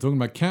 So we're talking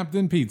about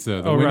Captain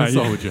Pizza, the Oh, winter right,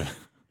 yeah. soldier.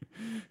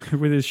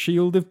 With his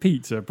shield of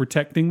pizza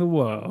protecting the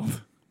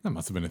world. That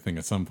must have been a thing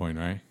at some point,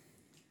 right?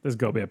 There's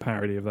got to be a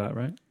parody of that,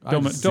 right? I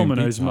just assume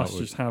Domino's Pizza Hut must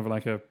would. just have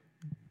like a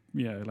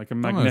Domino's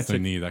don't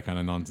magnetic... need that kind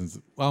of nonsense.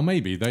 Well,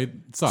 maybe they.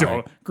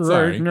 Sorry.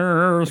 Great I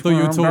news thought you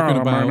were from talking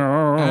about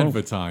Domino's.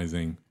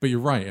 advertising. But you're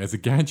right. As a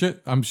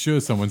gadget, I'm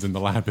sure someone's in the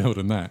lab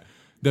building that.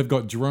 They've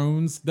got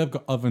drones. They've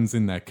got ovens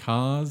in their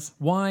cars.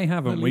 Why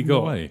haven't They're we leading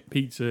got the way.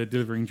 pizza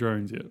delivering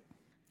drones yet?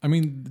 I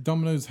mean,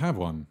 Domino's have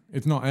one.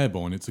 It's not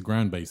airborne. It's a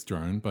ground-based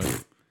drone,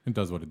 but it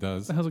does what it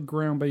does. That has a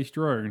ground-based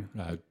drone.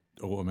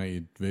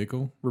 Automated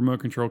vehicle.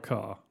 Remote control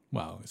car.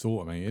 Well, it's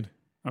automated.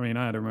 I mean,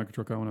 I had a remote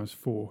control car when I was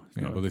 4. It's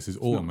Yeah, not- well, this is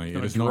it's not- automated.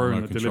 it's It's not not a drone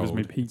remote that delivers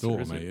controlled. me pizza,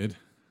 It's is it? automated.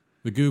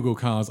 The Google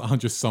cars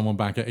aren't just someone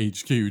back at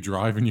HQ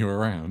driving you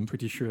around.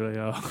 Pretty sure they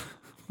are.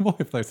 What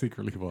if they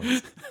secretly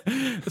was?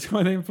 That's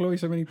why they employ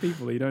so many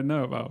people that you don't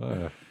know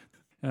about.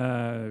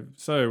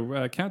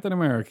 So, Captain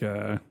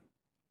America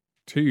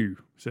 2,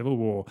 Civil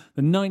War.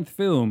 The 9th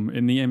film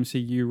in the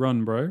MCU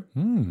run, bro.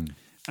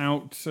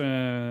 Out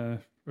a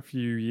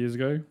few years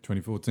ago.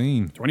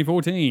 2014.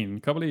 2014, a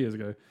couple of years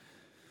ago.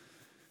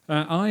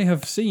 I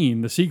have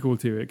seen the sequel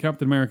to it,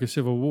 Captain America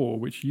Civil War,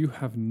 which you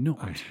have not.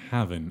 I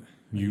haven't.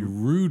 You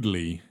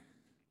rudely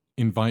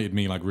invited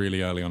me like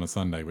really early on a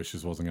Sunday, which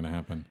just wasn't going to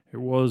happen. It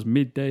was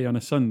midday on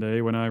a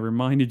Sunday when I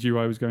reminded you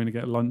I was going to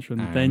get lunch and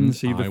then And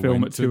see the I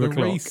film went at to 2 the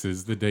o'clock.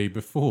 races the day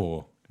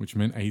before, which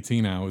meant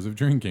 18 hours of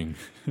drinking.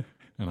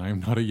 And I am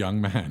not a young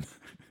man.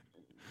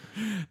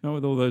 Not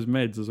with all those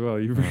meds as well.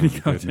 You really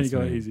got to goodness take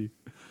it me. easy.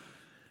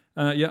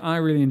 Yeah, I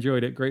really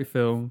enjoyed it. Great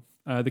film.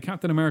 The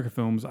Captain America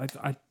films,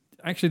 I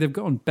actually they've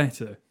gotten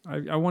better.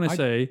 I want to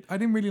say I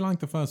didn't really like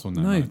the first one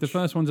that no. much. The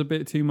first one's a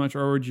bit too much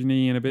origin-y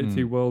and a bit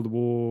too World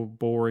War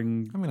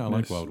boring. I mean, I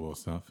like World War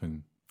stuff,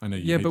 and I know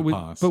you Yeah, hate but the with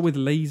past. but with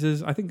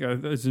lasers, I think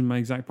this is my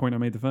exact point I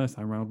made the first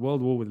time around.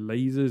 World War with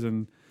lasers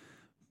and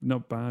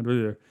not bad.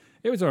 Really.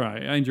 It was all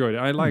right. I enjoyed it.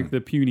 I like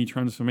the puny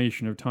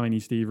transformation of tiny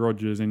Steve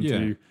Rogers into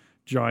Yeah.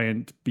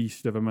 giant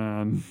beast of a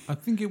man. I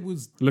think it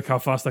was Look how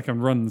fast I can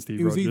run, Steve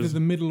it was either Rogers. the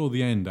middle or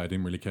the end I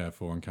didn't really care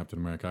for on Captain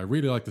America. I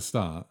really liked the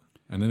start,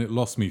 and then it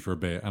lost me for a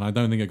bit, and I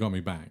don't think it got me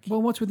back.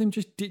 Well, what's with him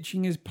just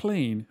ditching his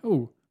plane?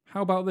 Oh,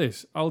 how about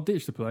this? I'll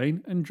ditch the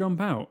plane and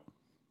jump out.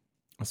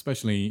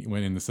 Especially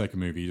when in the second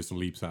movie he just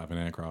leaps out of an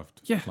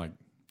aircraft. Yeah. Like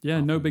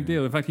Yeah, no big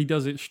deal. In fact, he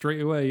does it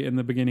straight away in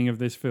the beginning of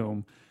this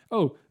film.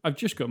 Oh, I've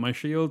just got my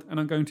shield and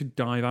I'm going to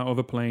dive out of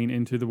a plane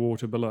into the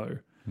water below.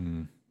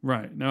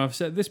 Right, now I've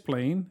set this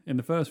plane in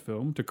the first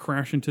film to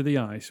crash into the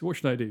ice. What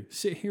should I do?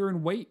 Sit here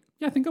and wait?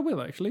 Yeah, I think I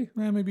will, actually.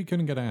 Yeah, maybe he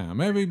couldn't get out.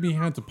 Maybe he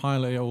had to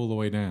pilot it all the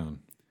way down.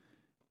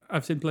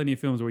 I've seen plenty of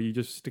films where you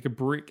just stick a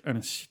brick and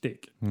a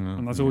stick,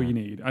 and that's all you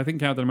need. I think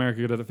Captain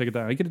America could have figured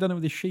that out. He could have done it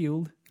with his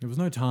shield. There was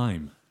no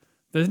time.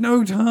 There's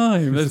no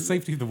time. There's the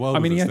safety of the world. I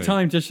mean, he had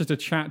time just to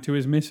chat to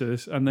his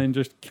missus and then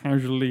just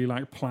casually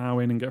like plow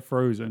in and get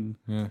frozen.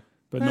 Yeah.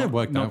 But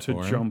not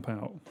to jump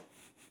out.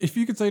 If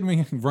you could say to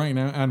me right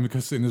now, Adam, go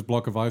sit in this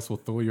block of ice, we'll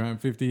thaw you out in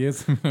 50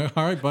 years. All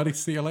right, buddy,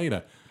 see you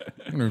later.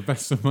 I'm going to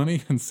invest some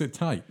money and sit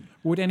tight.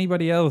 Would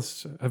anybody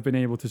else have been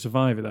able to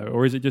survive it, though?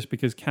 Or is it just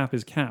because Cap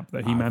is Cap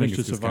that he managed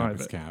to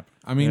survive it? Cap.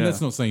 I mean, let's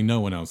not say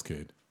no one else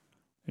could.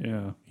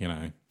 Yeah. You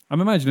know.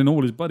 I'm imagining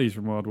all his buddies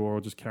from World War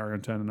will just carry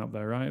on turning up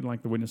there, right?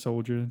 Like the Winter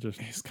Soldier.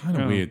 It's kind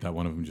of weird that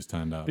one of them just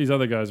turned up. These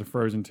other guys are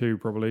frozen too,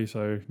 probably,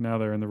 so now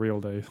they're in the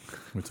real days.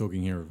 We're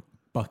talking here of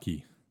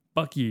Bucky.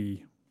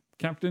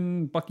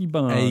 Captain Bucky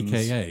Barnes.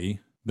 A.K.A.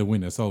 the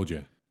Winter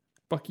Soldier.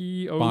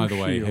 Bucky O'Shield. By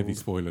the way, heavy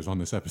spoilers on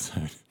this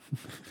episode.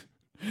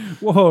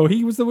 Whoa,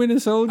 he was the Winter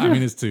Soldier? I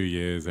mean, it's 2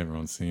 years.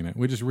 Everyone's seen it.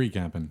 We're just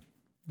recapping.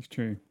 It's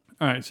true.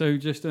 All right, so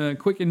just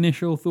quick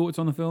initial thoughts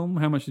on the film.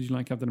 How much did you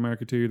like Captain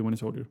America 2, The Winter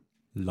Soldier?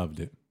 Loved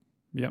it.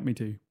 Yeah, me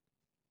too.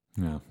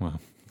 Yeah,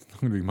 well, there's not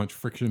going to be much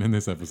friction in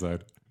this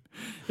episode.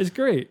 It's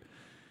great.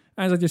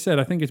 As I just said,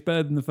 I think it's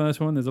better than the first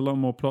one. There's a lot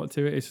more plot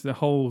to it. It's the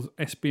whole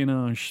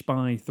espionage,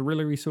 spy,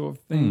 thrillery sort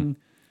of thing.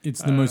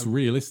 It's the most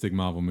realistic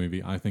Marvel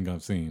movie I think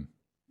I've seen.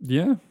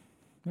 Yeah.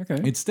 Okay.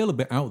 It's still a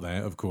bit out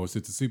there, of course.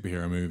 It's a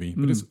superhero movie,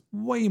 but it's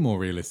way more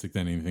realistic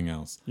than anything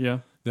else. Yeah.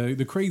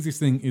 The craziest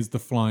thing is the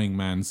flying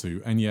man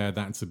suit, and yeah,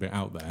 that's a bit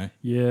out there.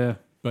 Yeah.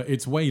 But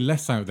it's way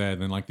less out there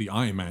than like the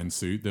Iron Man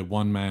suit, the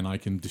one man I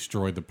can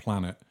destroy the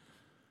planet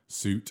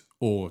suit,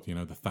 or you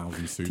know the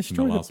 1,000 suits in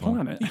the last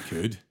one. He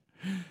could.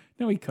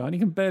 No, he can't. He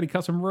can barely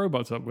cut some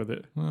robots up with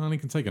it. Well, he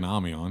can take an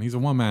army on. He's a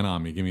one-man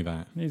army. Give me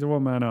that. He's a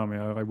one-man army.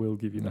 I will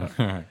give you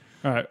that.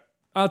 All right.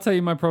 I'll tell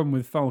you my problem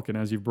with Falcon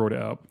as you've brought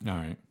it up. All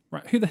right.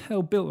 Right. Who the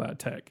hell built that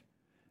tech?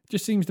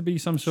 Just seems to be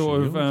some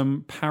sort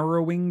of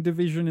parawing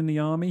division in the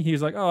army.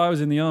 He's like, I was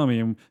in the army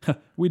and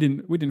we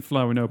didn't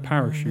fly with no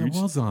parachutes.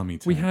 There was army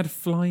tech. We had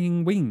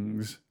flying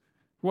wings.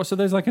 What? So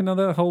there's like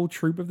another whole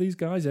troop of these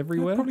guys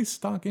everywhere? Probably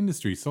Stark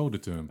Industries sold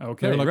it to him.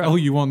 Okay. They were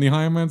like, you want the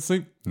Iron Man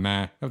suit?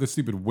 Nah, have the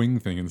stupid wing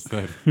thing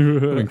instead. I've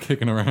been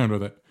kicking around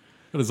with it.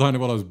 I designed it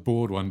while I was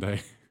bored one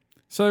day.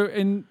 So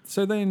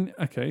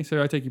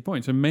I take your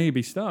point. So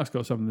maybe Stark's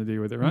got something to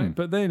do with it, right?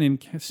 But then in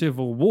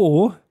Civil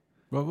War...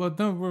 Well,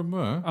 don't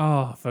remember.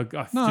 I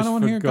don't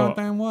want to hear a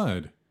goddamn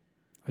word.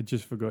 I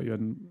just forgot you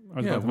hadn't... I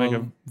was about to make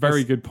a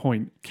very good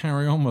point.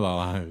 Carry on with our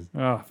lives.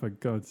 For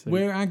God's sake.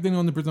 We're acting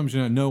on the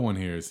presumption that no one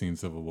here has seen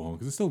Civil War,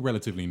 because it's still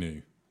relatively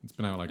new. It's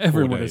been out like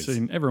everyone 4 days.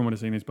 Everyone would have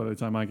seen this by the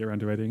time I get around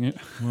to editing it.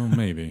 Well,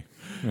 maybe.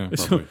 Yeah,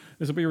 probably.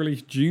 This will be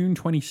released June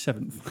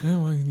 27th. Yeah,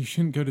 well, you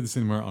shouldn't go to the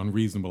cinema on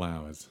reasonable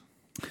hours.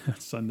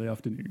 Sunday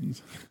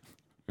afternoons.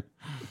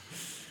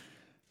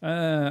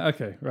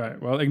 Okay,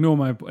 right. Well, ignore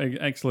my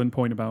excellent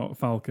point about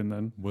Falcon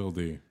then. Will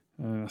do.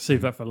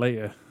 Save that for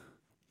later.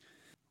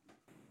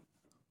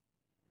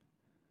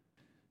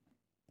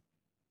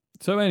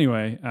 So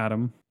anyway,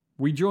 Adam,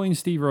 we join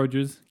Steve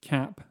Rogers,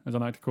 Cap, as I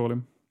like to call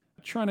him,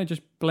 trying to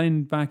just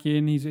blend back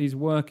in. He's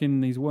working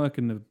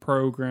the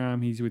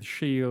program. He's with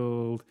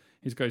S.H.I.E.L.D.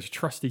 He's got his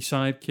trusty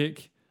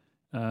sidekick,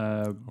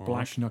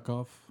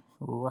 Rushnikov.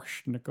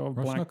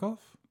 Rushnikov?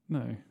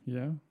 No,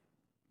 yeah.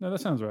 No, that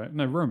sounds right.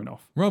 No,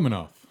 Romanoff.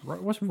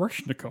 What's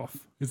Rushnikov?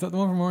 Is that the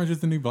one from Orange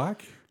is the New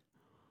Black?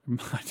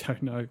 I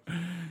don't know.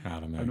 I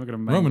don't know. I'm not going to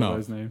mangle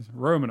those names.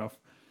 Romanoff.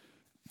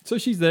 So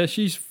she's there.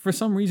 She's, for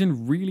some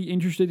reason, really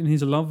interested in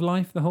his love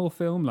life the whole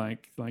film.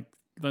 Like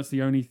that's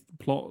the only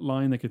plot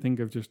line they could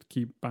think of just to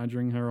keep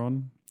badgering her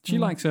on. She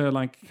likes her,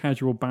 like,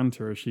 casual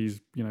banter as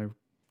she's,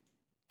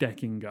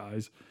 decking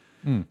guys.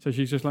 So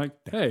she's just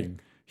like,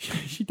 decking.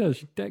 Hey. She does.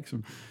 She decks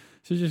them.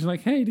 So she's just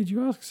like, hey, did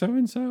you ask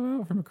so-and-so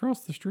out from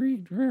across the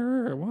street?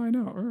 Why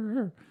not?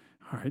 All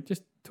right,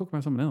 just talk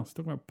about something else.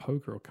 Talk about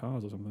poker or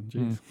cars or something.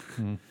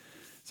 Jeez.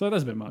 So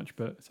that's a bit much,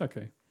 but it's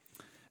okay.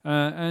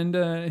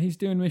 And he's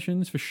doing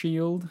missions for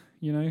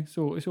S.H.I.E.L.D.,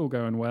 so it's all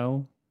going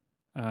well.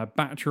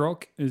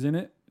 Batroc is in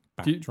it.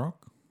 Batroc?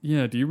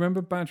 Do you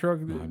remember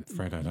Batroc? I'm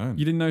afraid I don't.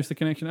 You didn't notice the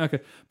connection? Okay.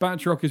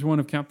 Batroc is one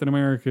of Captain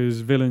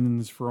America's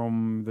villains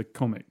from the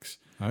comics.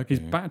 Okay. He's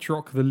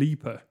Batroc the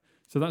Leaper.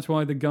 So that's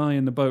why the guy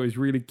in the boat is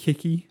really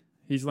kicky.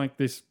 He's like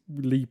this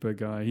leaper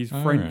guy. He's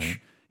French. Right.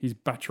 He's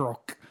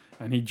Batroc.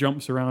 And he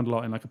jumps around a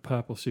lot in like a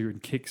purple suit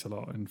and kicks a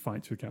lot and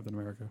fights with Captain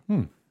America.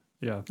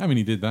 Yeah. I mean,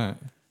 he did that.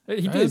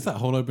 He did. It was that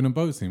whole opening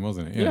boat scene,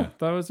 wasn't it? Yeah,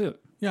 that was it.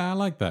 Yeah, I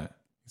like that.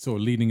 He's sort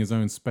of leading his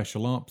own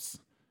special ops.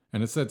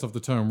 And it sets off the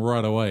tone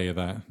right away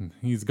that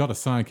he's got a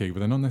sidekick, but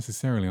they're not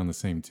necessarily on the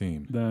same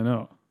team. They're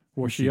not.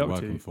 What's she up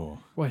to? For?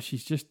 Well,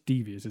 she's just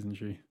devious, isn't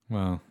she?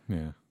 Well,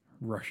 yeah.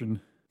 Russian.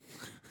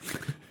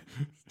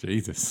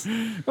 Jesus.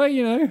 Well,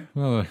 you know.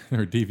 Well,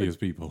 they're devious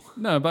people.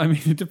 No, but I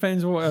mean, it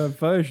depends what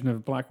version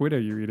of Black Widow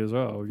you read as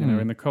well. You know,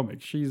 in the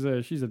comics, she's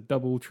a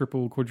double,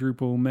 triple,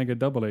 quadruple, mega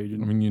double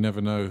agent. I mean, you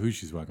never know who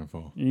she's working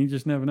for. You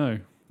just never know.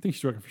 I think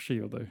she's working for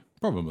S.H.I.E.L.D. though.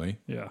 Probably.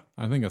 Yeah.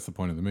 I think that's the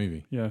point of the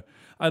movie. Yeah.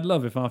 I'd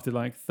love if after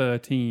like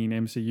 13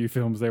 MCU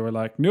films, they were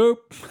like,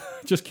 nope,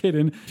 just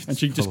kidding. And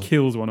she just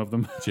kills one of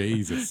them.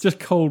 Jesus.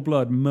 Just cold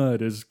blood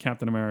murders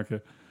Captain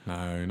America.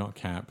 No, not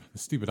Cap. The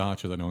stupid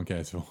Archer that no one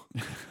cares for.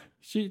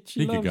 He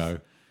could go.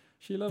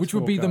 She loves Which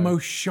would be the Hawkeye,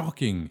 most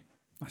shocking.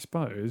 I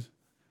suppose.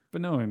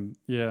 But no one,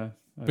 yeah.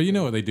 But you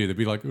know what they do? They'd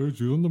be like, oh,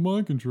 she's under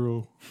mind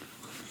control.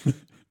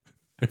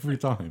 Every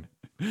time.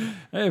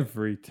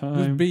 Every time.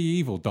 Just be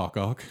evil, Doc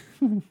Ock.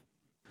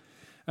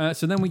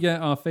 So then we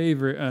get our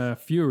favourite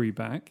Fury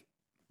back,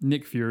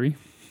 Nick Fury.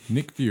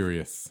 Nick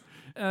Furious.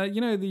 You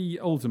know the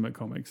Ultimate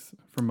Comics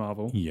from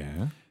Marvel?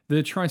 Yeah.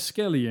 The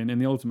Triskelion in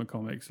the Ultimate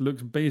Comics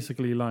looks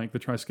basically like the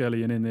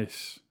Triskelion in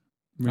this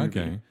movie.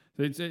 Okay.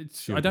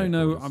 It's I don't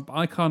know.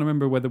 I can't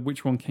remember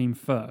which one came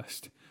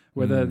first.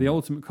 Whether the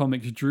Ultimate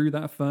Comics drew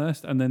that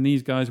first, and then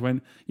these guys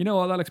went, you know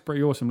what, that looks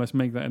pretty awesome, let's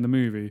make that in the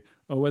movie.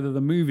 Or whether the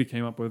movie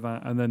came up with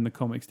that, and then the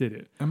comics did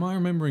it. Am I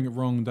remembering it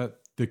wrong that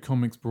the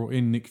comics brought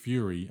in Nick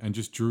Fury and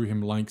just drew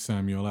him like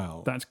Samuel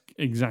L.? That's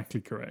exactly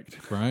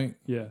correct. Right?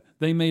 Yeah.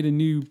 They made a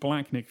new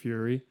black Nick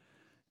Fury,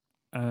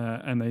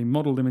 and they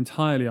modelled him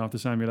entirely after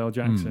Samuel L.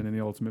 Jackson in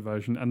the Ultimate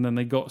version, and then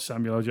they got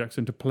Samuel L.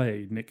 Jackson to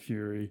play Nick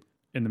Fury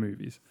in the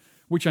movies,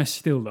 which I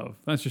still love.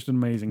 That's just an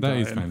amazing That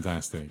tie-in. is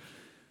fantastic.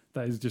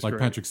 That is just like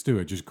great. Patrick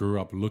Stewart just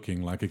grew up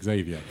looking like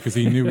Xavier because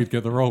he knew he'd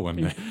get the role one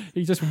day.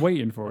 He's just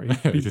waiting for it.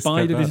 He He just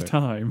bided kept his at it.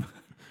 time.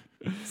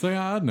 So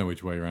yeah, I don't know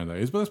which way around that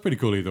is, but that's pretty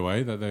cool either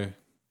way. That they're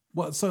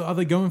what? So are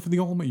they going for the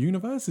Ultimate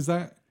Universe? Is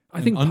that?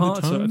 I think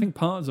undertone?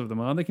 parts of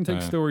them are. They can take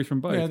Yeah. stories from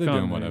both. Yeah, they're can't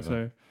doing they? whatever.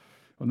 So,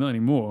 well, not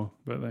anymore.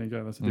 But there you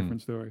go. That's a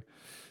different story.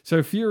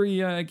 So Fury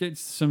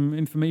gets some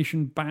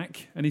information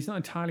back, and he's not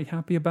entirely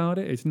happy about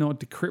it. It's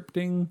not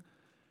decrypting.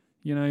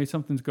 You know,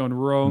 something's gone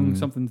wrong.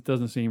 Something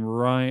doesn't seem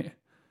right.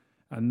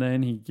 And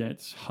then he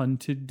gets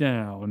hunted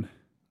down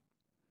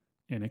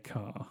in a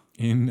car.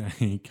 In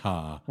a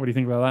car. What do you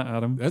think about that,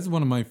 Adam? That's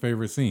one of my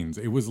favorite scenes.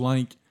 It was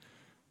like,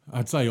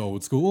 I'd say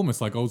old school,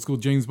 almost like old school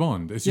James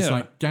Bond. It's just Yeah.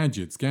 like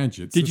gadgets.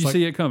 Did It's you like,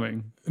 see it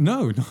coming?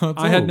 No, not at all.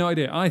 I had no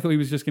idea. I thought he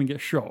was just going to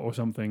get shot or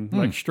something,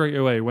 like straight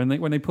away. When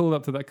they pulled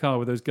up to that car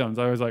with those guns,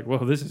 I was like,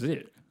 well, this is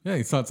it. Yeah,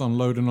 he starts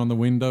unloading on the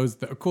windows.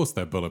 Of course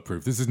they're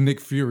bulletproof. This is Nick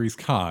Fury's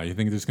car. You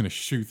think they're just going to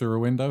shoot through a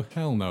window?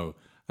 Hell no.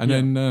 And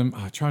then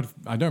I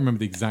don't remember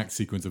the exact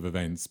sequence of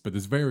events, but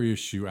there's various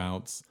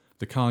shootouts.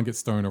 The car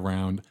gets thrown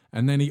around,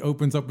 and then he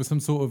opens up with some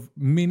sort of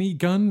mini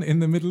gun in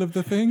the middle of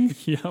the thing.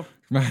 Yep.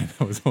 Man,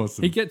 that was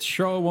awesome. He gets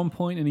shot at one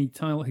point, and he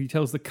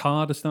tells the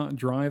car to start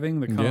driving.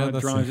 The car that's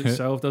drives it.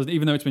 itself, doesn't,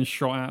 even though it's been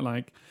shot at.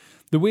 Like,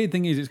 the weird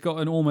thing is, it's got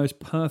an almost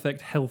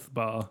perfect health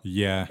bar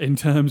Yeah, in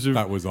terms of,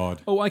 that was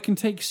odd. oh, I can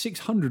take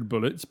 600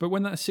 bullets, but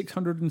when that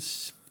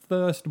 601st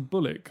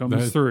bullet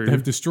comes through,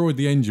 They've destroyed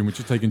the engine, which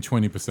has taken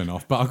 20%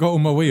 off, but I got all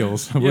my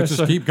wheels, so we'll Yeah,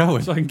 just keep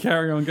going. so I can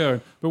carry on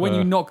going. But when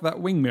you knock that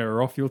wing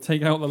mirror off, you'll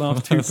take out the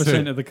last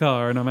 2% of the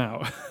car, and I'm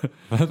out.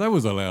 That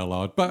was a little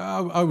odd, but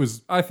I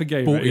was I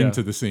forgave bought it. Yeah.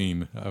 into the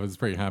scene. I was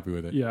pretty happy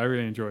with it. Yeah, I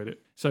really enjoyed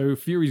it. So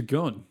Fury's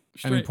gone.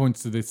 And he Straight.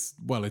 points to this.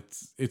 Well,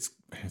 it's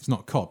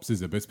not cops,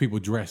 is it? But it's people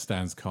dressed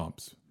as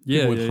cops.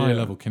 Yeah, People with yeah, high yeah.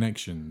 level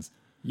connections.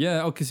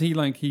 Yeah, because he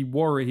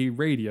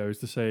radios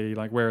to say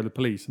like, where are the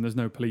police? And there's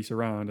no police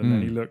around, and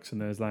then he looks and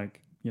there's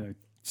like, you know,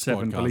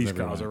 7 Squad cars police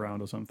cars everywhere.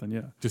 around or something.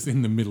 Yeah, Just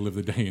in the middle of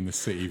the day in the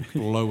city,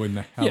 blowing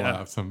the hell Yeah. out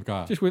of some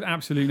car. just with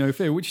absolute no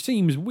fear, which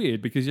seems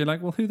weird because you're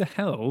like, well, who the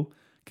hell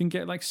can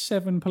get like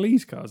 7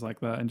 police cars like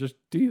that and just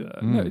do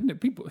that? No,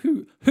 people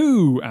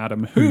who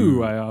Adam,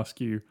 who I ask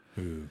you.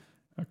 Ooh,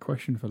 A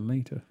question for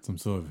later. some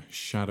sort of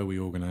shadowy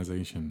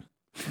organization.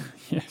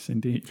 Yes,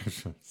 indeed.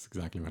 That's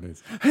exactly what it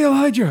is. Hey,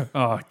 Elijah!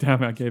 Oh,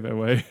 damn it, I gave it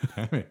away.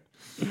 Damn it.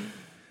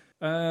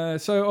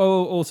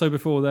 Also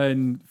before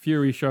then,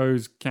 Fury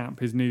shows Cap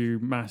his new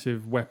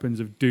massive weapons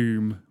of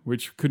doom,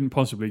 which couldn't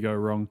possibly go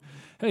wrong.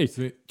 Hey,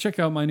 check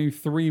out my new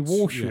 3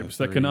 warships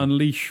that can 3.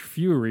 unleash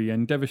fury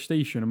and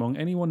devastation among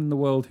anyone in the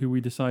world who we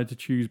decide to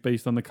choose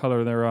based on the color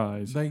of their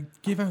eyes. They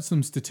give out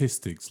some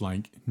statistics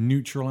like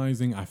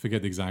neutralizing, I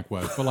forget the exact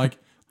word, but like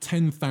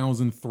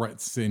 10,000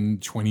 threats in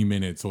 20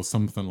 minutes or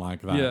something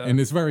like that. Yeah. And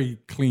it's very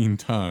clean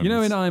terms. You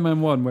know in Iron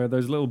Man 1 where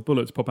those little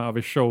bullets pop out of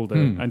his shoulder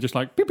and just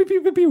like pew, pew,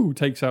 pew, pew, pew,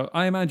 takes out.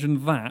 I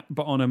imagine that,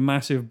 but on a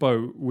massive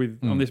boat with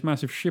on this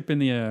massive ship in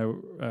the air,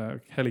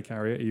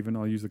 helicarrier even,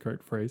 I'll use the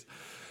correct phrase,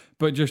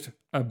 but just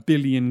a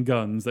billion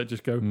guns that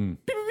just go pew,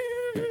 pew,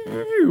 pew,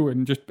 pew, pew,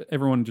 and just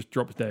everyone just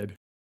drops dead.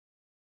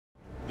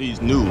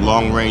 These new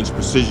long-range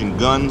precision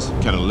guns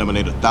can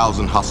eliminate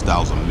 1,000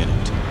 hostiles a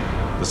minute.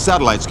 The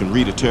satellites can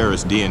read a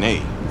terrorist's DNA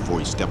before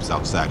he steps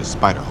outside his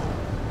spider hole.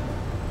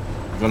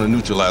 We're gonna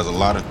neutralize a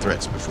lot of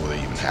threats before they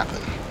even happen.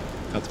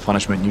 Thought the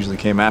punishment usually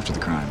came after the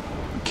crime.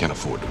 We can't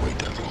afford to wait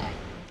that long.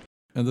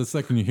 And the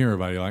second you hear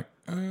about it, you're like,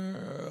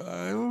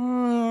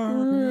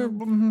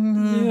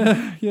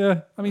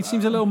 Yeah. I mean,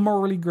 seems a little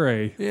morally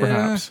grey,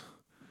 perhaps.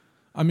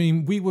 I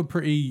mean, we were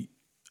pretty,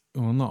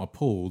 well, not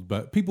appalled,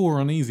 but people were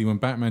uneasy when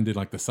Batman did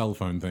like the cell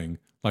phone thing.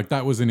 Like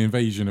that was an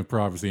invasion of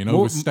privacy and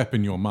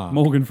overstepping your mark.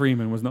 Morgan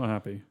Freeman was not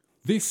happy.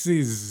 This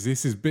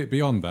is a bit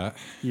beyond that.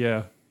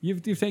 Yeah.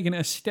 You've taken it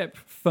a step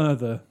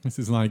further. This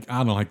is like,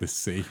 I don't like this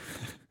city.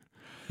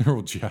 They're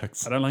all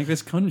jacks. I don't like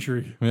this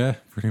country. Yeah,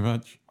 pretty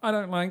much. I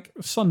don't like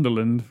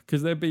Sunderland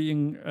because they're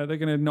going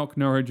to knock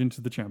Norwich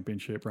into the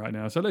championship right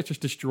now. So let's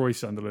just destroy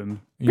Sunderland.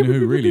 You know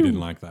who really didn't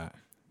like that?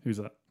 Who's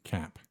that?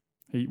 Cap.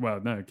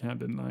 No, Cap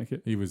didn't like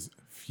it. He was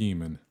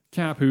fuming.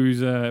 Cap,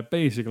 who's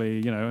basically,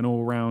 an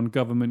all-round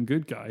government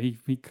good guy.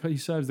 He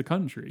serves the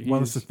country.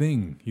 Well, that's the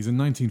thing. He's a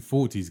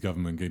 1940s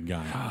government good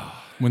guy.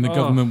 When the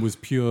government was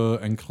pure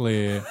and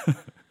clear.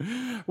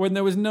 When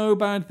there was no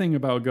bad thing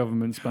about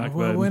governments back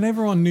then. When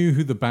everyone knew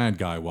who the bad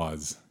guy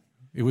was.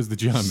 It was the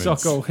Germans.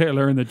 Suck old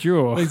Hitler in the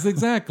jaw. That's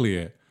exactly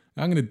it.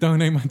 I'm going to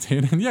donate my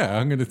tin and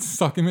I'm going to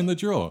suck him in the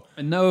jaw.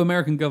 And no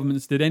American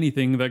governments did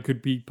anything that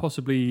could be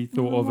possibly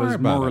thought of as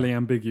morally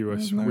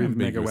ambiguous with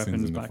mega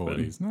weapons back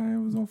then. No,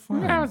 it was all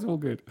fine. Yeah, it was all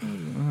good.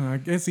 I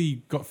guess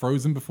he got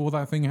frozen before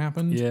that thing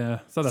happened. Yeah,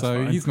 so that's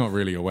fine. He's not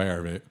really aware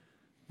of it.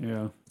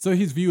 Yeah. So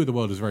his view of the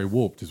world is very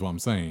warped, is what I'm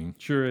saying.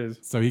 Sure is.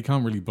 So he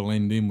can't really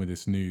blend in with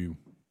this new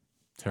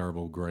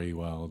terrible grey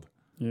world.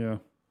 Yeah.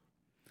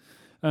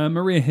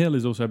 Maria Hill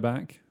is also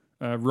back.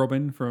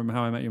 Robin from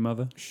How I Met Your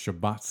Mother.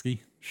 Shabbatsky.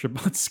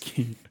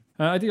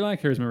 I do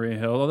like her as Maria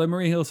Hill, although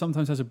Maria Hill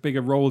sometimes has a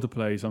bigger role to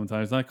play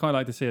sometimes. And I quite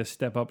like to see her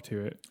step up to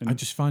it. I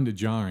just find it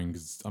jarring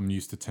because I'm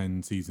used to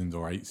 10 seasons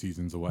or 8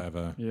 seasons or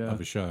whatever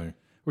of a show.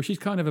 Well, she's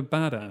kind of a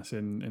badass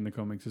in the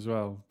comics as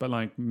well, but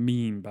like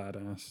mean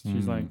badass.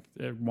 She's like,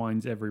 it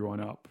winds everyone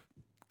up,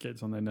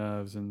 gets on their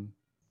nerves, and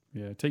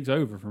takes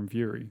over from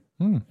Fury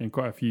in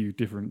quite a few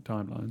different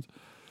timelines.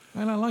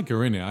 And I like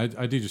her in it.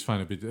 I do just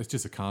find it it's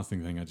just a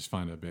casting thing. I just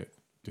find it a bit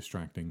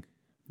distracting.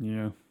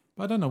 Yeah.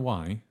 But I don't know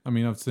why. I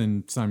mean, I've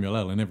seen Samuel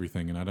L. and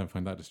everything, and I don't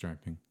find that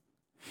distracting.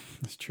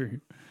 That's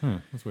true.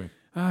 That's weird.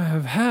 I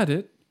have had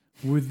it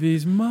with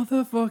these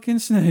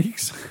motherfucking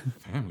snakes.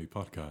 Family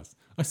podcast.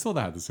 I saw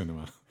that at the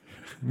cinema.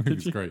 It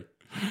was great.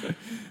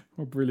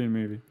 What a brilliant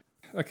movie.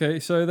 Okay,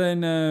 so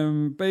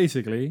then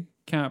basically,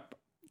 Cap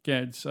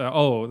gets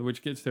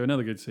which gets to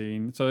another good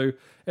scene. So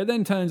it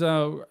then turns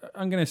out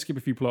I'm going to skip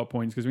a few plot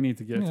points because we need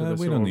to get to the.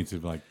 We don't need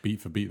to like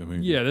beat for beat the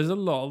movie. Yeah, there's a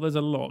lot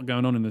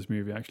going on in this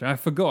movie. Actually, I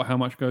forgot how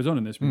much goes on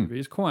in this movie.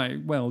 It's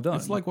quite well done.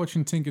 It's like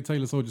watching Tinker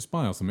Tailor Soldier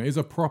Spy or something. It's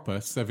a proper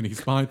 70s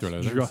spy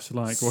thriller. Just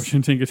like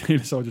watching Tinker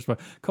Tailor Soldier Spy.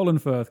 Colin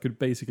Firth could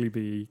basically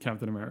be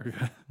Captain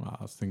America. Well,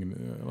 I was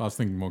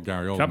thinking more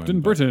Gary Oldman.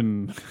 Captain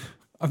Britain.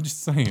 I'm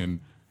just saying.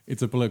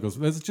 It's a political.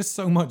 There's just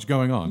so much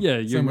going on. Yeah,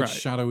 you're so much right.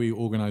 shadowy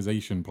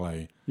organization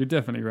play. You're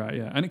definitely right.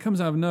 Yeah, and it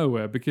comes out of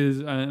nowhere because,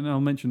 and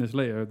I'll mention this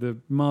later. The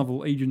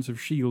Marvel Agents of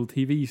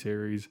S.H.I.E.L.D. TV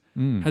series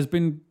has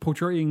been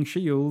portraying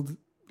S.H.I.E.L.D.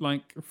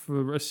 like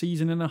for a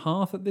season and a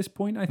half at this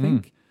point. I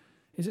think.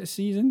 Is it a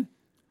season?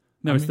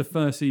 No, it's the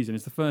first season.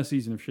 It's the first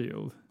season of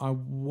S.H.I.E.L.D. I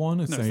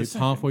want to say it's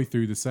halfway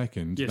through the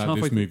second that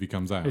this movie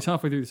comes out. It's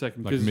halfway through the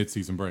second, like a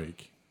mid-season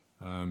break.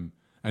 And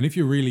if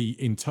you're really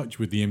in touch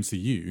with the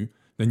MCU.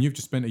 Then you've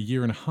just spent a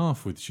year and a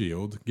half with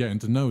S.H.I.E.L.D. getting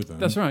to know them.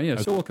 That's right, yeah.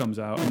 Thor comes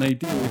out and they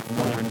deal with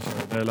one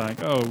intro. They're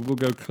like, oh, we'll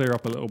go clear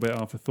up a little bit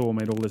after Thor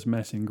made all this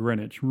mess in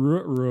Greenwich.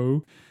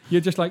 Ruh-roh.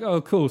 You're just like,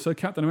 oh, cool. So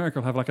Captain America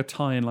will have like a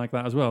tie-in like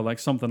that as well. Like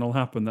something will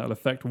happen that'll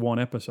affect one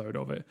episode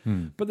of it.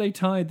 But they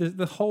tied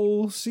the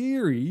whole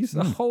series,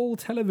 the whole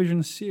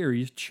television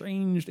series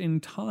changed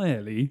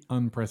entirely.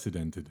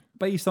 Unprecedented.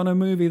 Based on a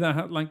movie that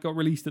had, got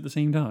released at the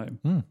same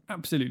time.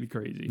 Absolutely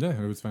crazy.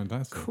 Yeah, it was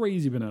fantastic.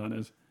 Crazy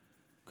bananas.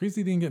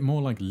 Crazy didn't get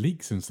more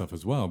leaks and stuff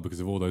as well because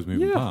of all those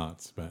moving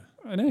parts. But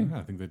I know.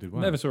 I think they did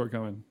well. Never saw it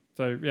coming.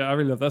 So yeah, I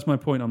really love. That's my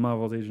point on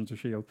Marvel's Agents of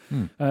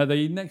S.H.I.E.L.D.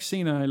 The next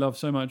scene I love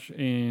so much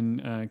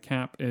in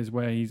Cap is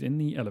where he's in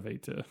the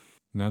elevator.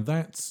 Now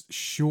that's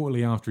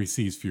shortly after he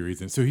sees Fury,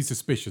 so he's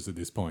suspicious at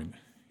this point,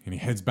 and he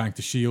heads back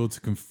to S.H.I.E.L.D.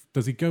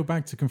 Does he go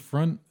back to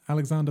confront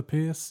Alexander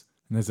Pierce?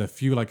 And there's a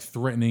few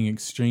threatening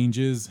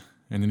exchanges,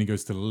 and then he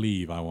goes to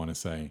leave. I want to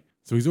say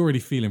so he's already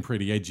feeling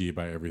pretty edgy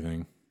about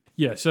everything.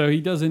 Yeah, so he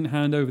doesn't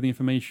hand over the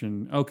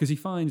information. Oh, because he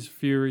finds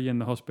Fury in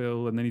the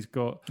hospital, and then he's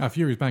got...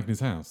 Fury's back in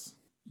his house.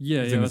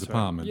 Yeah, he's in his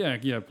apartment.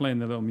 Right. Yeah, playing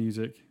the little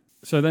music.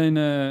 So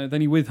then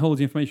he withholds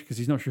the information because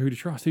he's not sure who to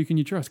trust. Who can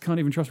you trust? Can't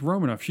even trust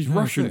Romanoff. She's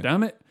Russian,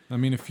 damn it. I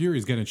mean, if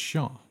Fury's getting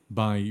shot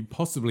by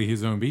possibly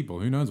his own people,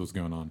 who knows what's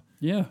going on?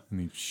 Yeah. And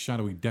these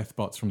shadowy death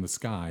bots from the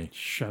sky.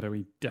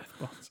 Shadowy death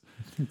bots.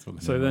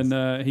 So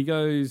then he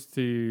goes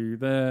to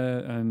there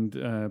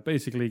and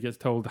basically gets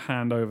told to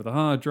hand over the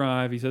hard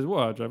drive. He says, what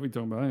hard drive are we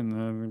talking about?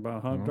 Anything about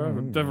a hard drive?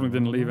 I definitely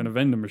didn't leave in a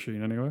vending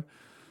machine anyway.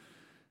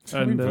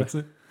 And puts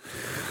it?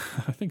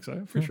 I think so.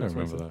 I'm pretty sure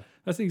remember that.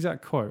 That's the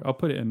exact quote. I'll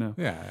put it in now.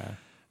 Yeah.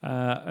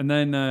 And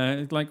then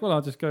it's like, well,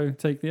 I'll just go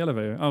take the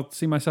elevator. I'll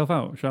see myself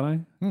out, shall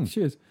I?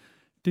 Cheers.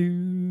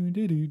 Do.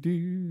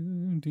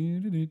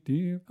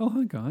 Oh,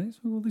 hi guys.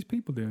 What are all these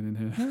people doing in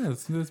here? Yeah,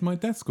 there's my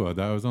death squad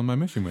that I was on my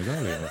mission with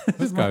earlier.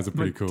 Those guys are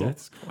pretty cool. Death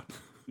squad.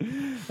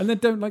 And then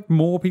don't like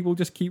more people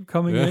just keep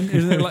coming in?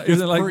 Isn't it like?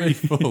 It's pretty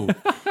full.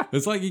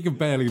 It's like he can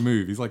barely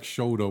move. He's like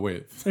shoulder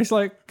width. It's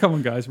like, come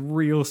on, guys,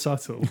 real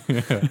subtle.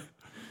 Yeah.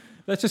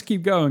 Let's just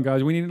keep going,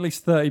 guys. We need at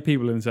least 30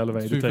 people in this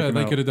elevator to take them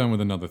They out. could have done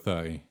with another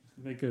 30.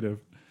 They could have.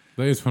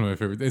 That is one of my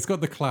favorite. It's got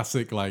the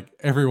classic, like,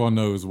 everyone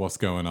knows what's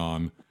going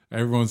on.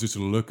 Everyone's just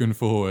looking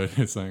forward.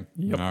 It's like,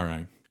 all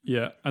right.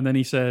 Yeah, and then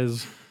he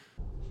says,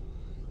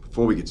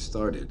 Before we get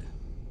started,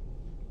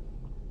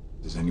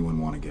 does anyone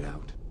want to get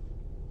out?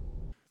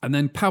 and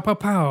then pow, pow,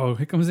 pow,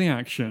 here comes the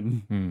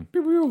action.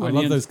 Pew, pew, I and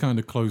love the those kind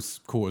of close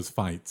quarters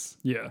fights.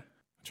 Yeah, I'm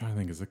trying to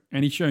think, is a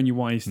and he's showing you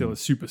why he's still a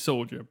super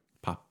soldier.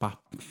 pop,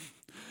 pop.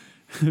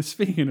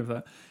 Speaking of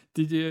that,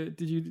 did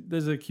you?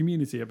 There's a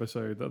Community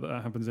episode that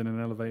happens in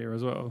an elevator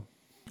as well.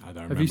 I don't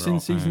remember. Have you seen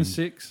season offhand.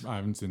 6? I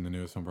haven't seen the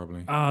newest one,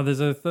 probably. There's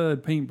a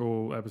third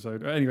paintball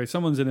episode. Anyway,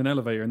 someone's in an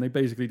elevator and they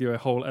basically do a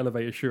whole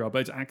elevator shoot up, but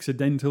it's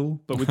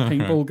accidental, but with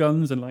paintball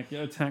guns and like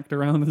attacked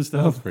around and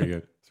stuff. That's pretty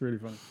good. It's really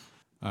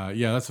funny.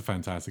 Yeah, that's a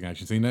fantastic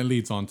action scene. That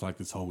leads on to like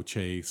this whole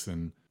chase,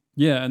 and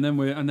Yeah, and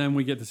then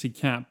we get to see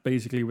Cap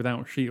basically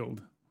without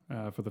shield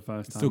for the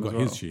first time. still got as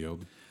well. his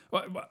shield,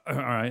 All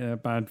right,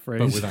 bad phrase.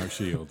 but without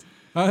shield.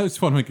 I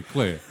just want to make it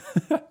clear.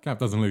 Cap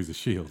doesn't lose his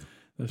shield,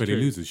 but true. he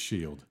loses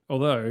shield.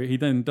 Although he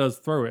then does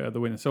throw it at the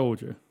Winter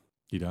Soldier,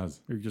 He does.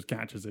 who just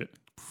catches it.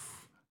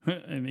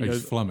 And he He's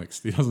goes,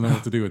 flummoxed. He doesn't know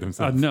what to do with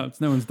himself.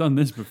 nuts, no one's done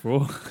this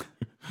before.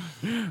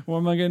 What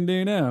am I going to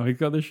do now? He's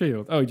got the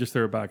shield. Oh, he just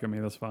threw it back at me.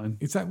 That's fine.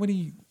 Is that when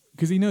he...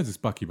 Because he knows it's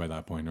Bucky by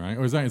that point, right?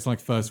 Or is that his like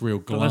first real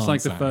glance? That's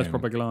like the at first him?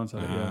 proper glance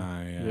at it,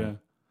 yeah.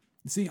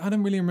 See, I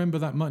don't really remember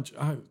that much.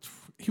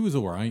 He was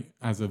all right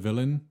as a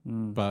villain,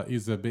 but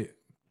he's a bit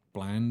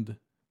bland.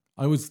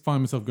 I always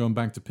find myself going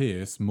back to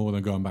Pierce more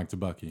than going back to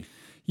Bucky.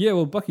 Yeah,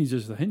 well, Bucky's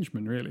just a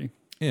henchman, really.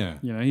 Yeah.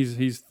 You know,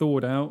 he's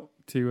thawed out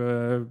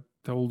to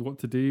told what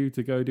to do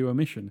to go do a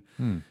mission.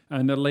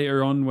 And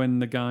later on, when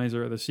the guys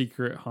are at the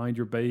secret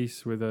Hydra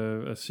base with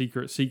a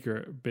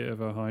secret bit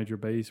of a Hydra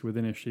base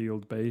within a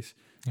SHIELD base,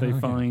 they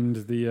find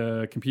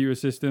the computer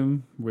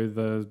system with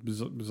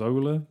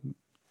Zola.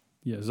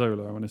 Yeah,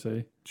 Zola, I want to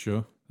say.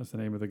 Sure. That's the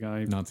name of the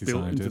guy Nazi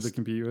built into scientist. the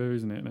computer,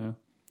 isn't it now?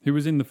 Who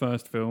was in the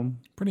first film.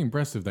 Pretty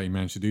impressive that he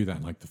managed to do that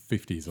in like the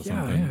 50s or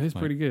something. Yeah, it's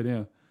Like, pretty good,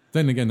 yeah.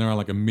 Then again, there are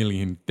like a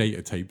million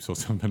data tapes or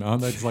something,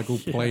 aren't they? Just like all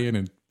playing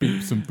and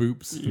beeps and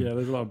boops. Yeah,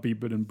 there's a lot of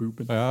beeping and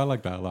booping. I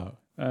like that a lot.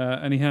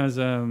 And he has,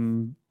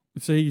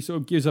 so he sort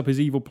of gives up his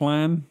evil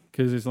plan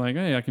because it's like,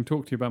 hey, I can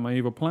talk to you about my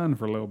evil plan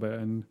for a little bit,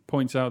 and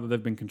points out that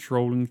they've been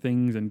controlling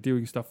things and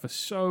doing stuff for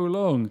so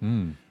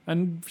long.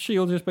 And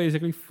S.H.I.E.L.D. is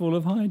basically full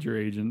of Hydra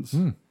agents.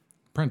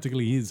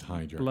 Practically is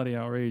Hydra. Bloody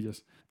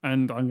outrageous.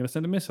 And I'm going to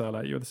send a missile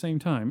at you at the same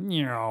time.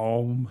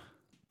 Meow.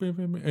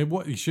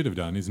 What he should have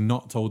done is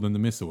not told them the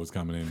missile was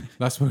coming in.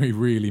 That's where he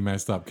really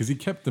messed up because he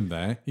kept them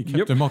there. He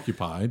kept them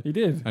occupied. He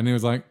did. And he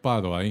was like, by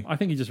the way, I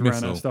think he just ran out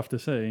missile. of stuff to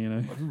say, you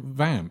know.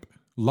 Vamp,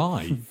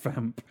 lie.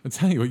 Vamp. I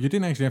tell you what, you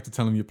didn't actually have to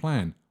tell him your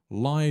plan.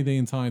 Lie the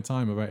entire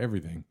time about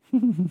everything.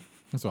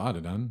 That's what I'd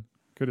have done.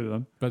 Could have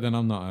done. But then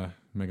I'm not a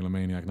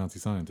megalomaniac Nazi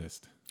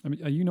scientist. I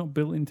mean, are you not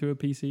built into a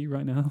PC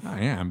right now?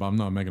 I am, but I'm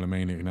not a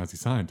megalomaniac Nazi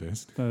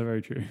scientist. No,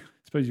 very true.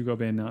 I suppose you've got to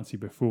be a Nazi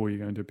before you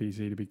go into a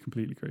PC to be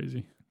completely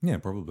crazy. Yeah,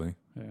 probably.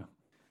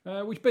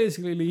 Yeah. Which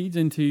basically leads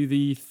into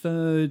the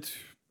third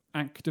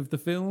act of the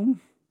film,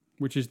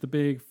 which is the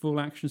big full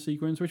action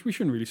sequence, which we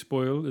shouldn't really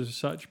spoil as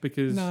such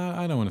because No,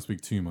 I don't want to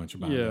speak too much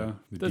about Yeah,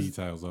 the there's-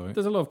 details of it.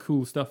 there's a lot of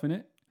cool stuff in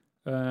it.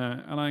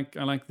 I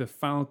like the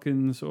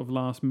Falcon sort of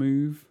last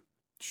move.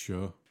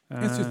 Sure.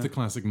 It's just the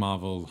classic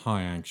Marvel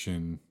high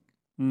action,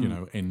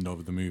 end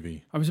of the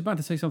movie. I was about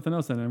to say something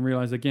else then and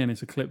realised again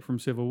it's a clip from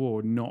Civil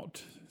War,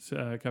 not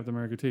Captain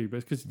America 2, but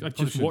it's because I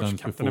Probably just should have done watched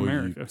this Captain before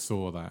America. You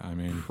saw that. I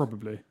mean,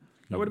 Probably.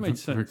 That would have made We're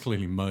sense.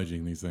 clearly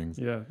merging these things.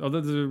 Yeah,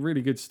 although there's a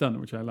really good stunt,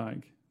 which I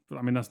like. But,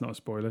 I mean, that's not a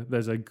spoiler.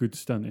 There's a good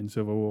stunt in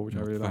Civil War, which I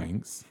really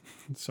Thanks.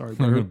 like. Sorry, I'm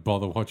not bro. going to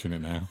bother watching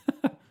it now.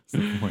 That's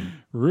the point.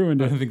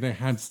 Ruined I it. don't think they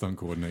had stunt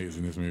coordinators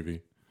in this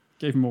movie.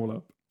 Gave them all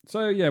up.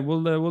 So yeah, we'll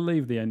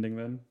leave the ending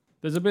then.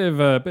 There's a bit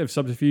of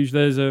subterfuge.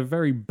 There's a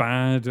very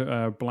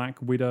bad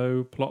Black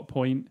Widow plot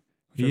point,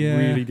 which I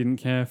really didn't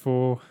care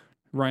for.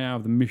 Right out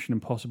of the Mission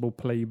Impossible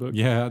playbook.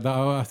 Yeah,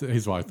 that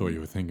is what I thought you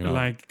were thinking of.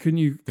 Like, couldn't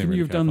you really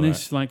have care done for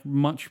this like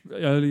much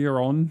earlier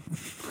on?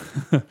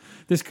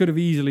 This could have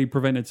easily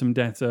prevented some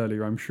deaths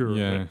earlier, I'm sure.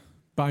 Yeah.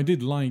 But I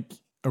did like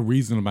a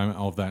reasonable amount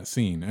of that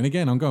scene. And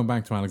again, I'm going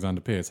back to Alexander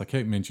Pierce. I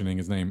kept mentioning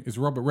his name. It's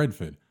Robert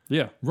Redford.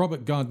 Yeah.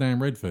 Robert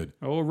goddamn Redford.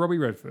 Oh, Robbie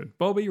Redford.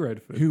 Bobby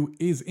Redford. Who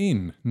is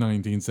in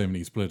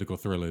 1970s political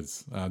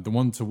thrillers. The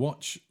one to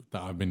watch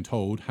that I've been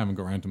told, haven't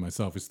got around to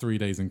myself, is 3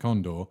 Days in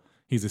Condor.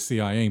 He's a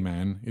CIA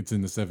man. It's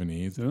in the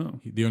 70s. Oh.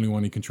 The only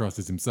one he can trust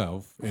is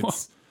himself.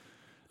 It's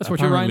That's what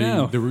you're right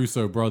apparently now. The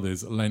Russo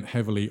brothers lent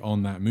heavily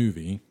on that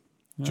movie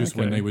just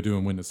when Okay. they were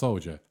doing Winter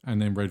Soldier.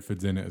 And then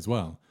Redford's in it as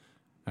well.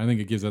 I think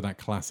it gives it that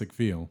classic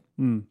feel.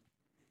 My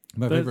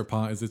There's- favourite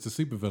part is it's a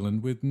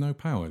supervillain with no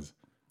powers.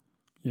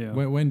 Yeah.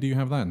 When do you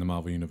have that in the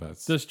Marvel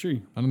Universe? That's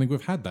true. I don't think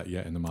we've had that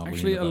yet in the Marvel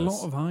Actually, Universe. a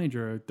lot of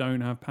Hydra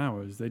don't have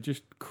powers. They're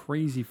just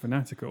crazy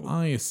fanatical.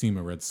 I assume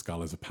a Red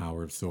Skull is a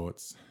power of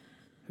sorts.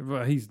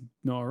 But he's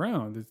not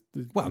around.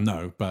 Well,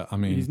 no, but I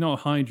mean... He's not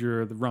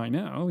Hydra right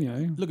now, you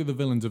know. Look at the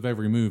villains of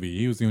every movie.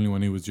 He was the only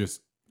one who was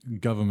just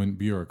government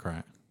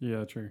bureaucrat,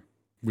 Yeah, true.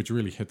 which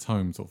really hits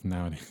home sort of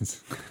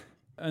nowadays.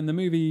 And the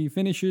movie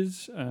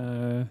finishes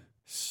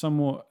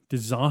somewhat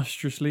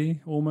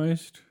disastrously,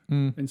 almost,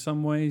 in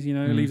some ways, you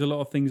know. It leaves a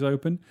lot of things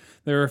open.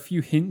 There are a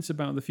few hints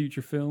about the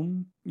future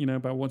film, you know,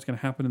 about what's going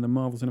to happen in the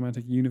Marvel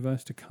Cinematic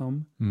Universe to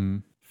come.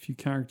 A few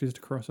characters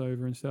to cross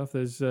over and stuff.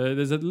 There's a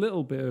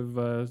little bit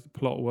of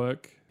plot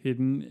work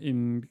hidden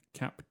in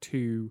Cap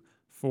 2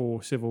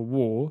 for Civil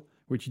War,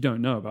 which you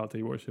don't know about till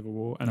you watch Civil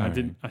War,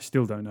 and I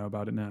still don't know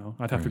about it now.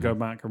 I'd have to go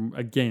back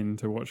again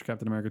to watch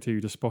Captain America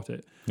 2 to spot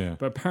it. Yeah.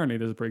 But apparently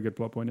there's a pretty good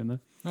plot point in there.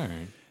 All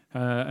right.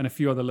 And a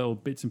few other little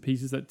bits and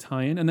pieces that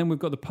tie in. And then we've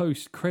got the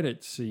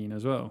post-credits scene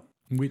as well,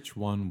 Which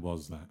one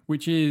was that?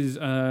 which is,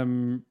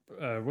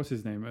 what's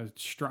his name?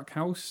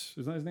 Struckhaus?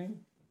 Is that his name?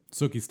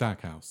 Sookie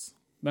Stackhouse.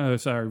 No,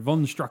 sorry,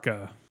 von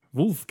Strucker.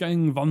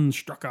 Wolfgang von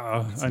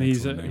Strucker. That's And an he's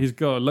excellent name. he's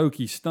got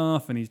Loki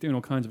stuff, and he's doing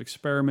all kinds of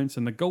experiments,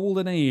 and the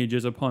golden age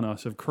is upon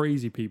us of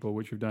crazy people,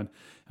 which we've done.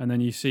 And then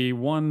you see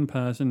one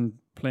person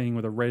playing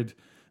with a red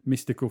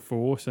mystical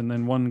force, and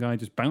then one guy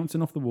just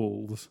bouncing off the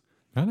walls.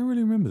 I don't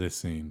really remember this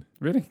scene.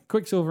 Really?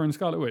 Quicksilver and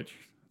Scarlet Witch.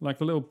 Like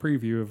a little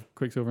preview of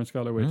Quicksilver and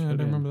Scarlet Witch. Yeah, I at don't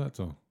the end. remember that at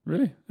all.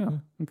 Really? Oh,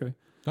 okay.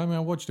 I mean,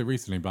 I watched it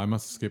recently, but I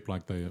must have skipped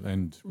like the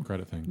end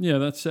credit thing. Yeah,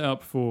 that's set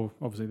up for,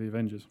 obviously, the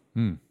Avengers.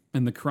 Hmm.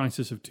 And the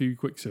Crisis of Two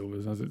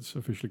Quicksilvers, as it's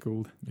officially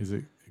called. Is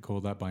it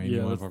called that by Yeah,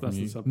 anyone that's- apart that's from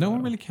the you? subtitle. No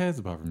one really cares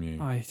apart from you.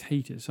 I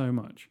hate it so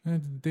much.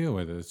 Deal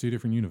with it. There's two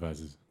different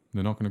universes.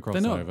 They're not going to cross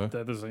They're not. over.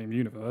 They're the same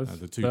universe.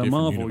 They're two the different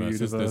Marvel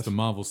universes. There's the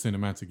Marvel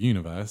Cinematic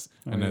Universe,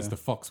 and Oh, there's yeah. the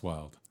Fox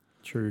world.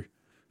 True.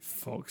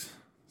 Fox.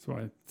 That's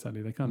why,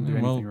 sadly, they can't do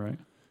Well, anything right.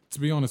 To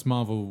be honest,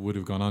 Marvel would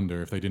have gone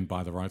under if they didn't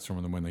buy the rights from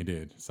them when they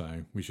did.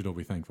 So we should all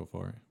be thankful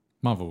for it.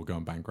 Marvel were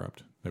going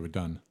bankrupt. They were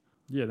done.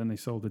 Yeah, then they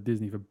sold to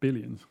Disney for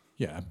billions.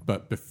 Yeah,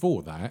 but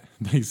before that,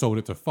 they sold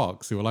it to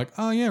Fox, who were like,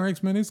 "Oh yeah,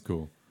 X-Men is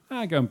cool."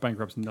 Going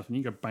bankrupt's nothing.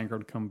 You can go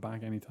bankrupt, come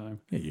back anytime.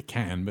 Yeah, you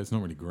can, but it's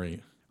not really great.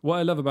 What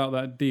I love about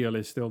that deal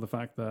is still the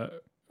fact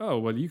that, oh,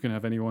 well, you can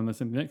have anyone that's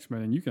in the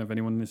X-Men and you can have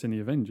anyone that's in the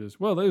Avengers.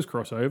 Well, those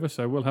cross over,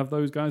 so we'll have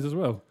those guys as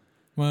well.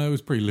 Well, it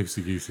was pretty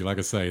loosey-goosey. Like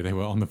I say, they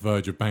were on the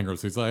verge of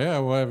bankruptcy. It's like, yeah,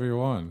 whatever you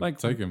want. Like,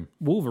 Take him.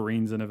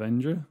 Wolverine's an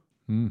Avenger.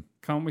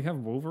 Can't we have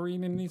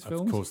Wolverine in these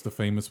films? Of course, the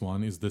famous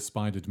one is the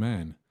Spidered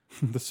Man.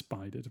 The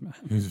Spidered Man.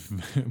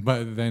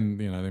 But then,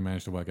 they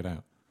managed to work it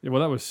out. Yeah,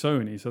 well, that was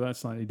Sony, so that's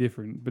slightly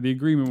different. But the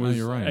agreement was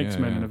you're right,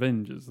 X-Men yeah. and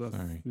Avengers. That's,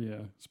 Sorry. yeah,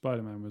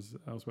 Spider-Man was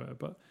elsewhere.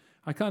 But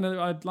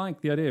I'd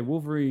like the idea.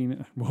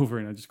 Wolverine,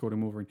 I just called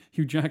him Wolverine.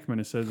 Hugh Jackman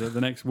has said that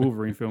the next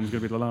Wolverine film is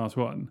going to be the last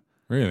one.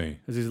 Really?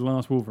 It's his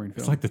last Wolverine film.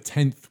 It's like the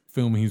 10th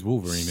film he's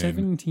Wolverine in.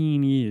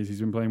 17 years he's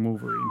been playing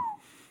Wolverine.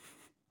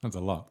 That's a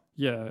lot.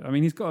 Yeah, I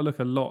mean, he's got to look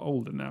a lot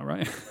older now,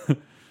 right?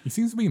 He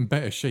seems to be in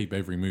better shape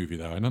every movie,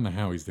 though. I don't know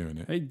how he's doing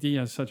it. He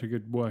has such a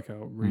good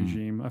workout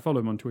regime. I follow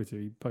him on Twitter.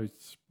 He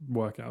posts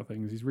workout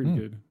things. He's really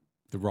good.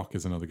 The Rock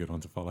is another good one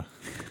to follow.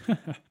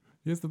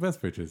 He has the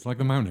best pictures, like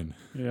the mountain.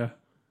 Yeah.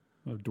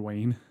 Oh,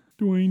 Dwayne.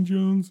 Dwayne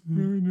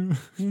Johnson.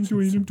 I'm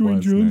Dwayne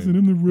Dwayne Johnson.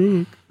 I'm the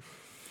Rock.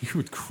 You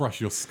would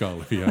crush your skull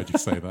if he heard you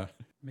say that.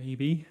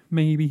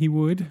 Maybe he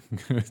would.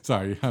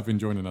 Sorry, you have been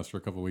joining us for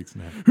a couple of weeks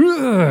now.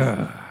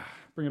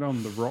 Bring it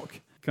on, the Rock.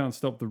 Can't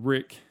stop the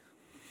Rick.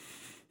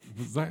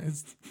 Is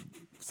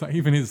that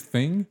even his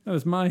thing? That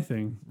was my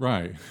thing.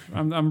 Right.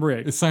 I'm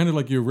Rick. It sounded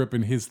like you were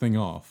ripping his thing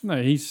off.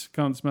 No, he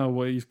can't smell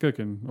what he's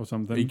cooking or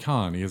something. He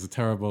can't. He has a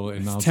terrible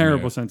anosmia.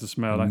 Terrible sense of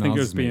smell. I think it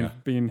was being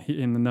Anosmia. hit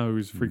in the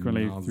nose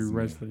frequently through Anosmia.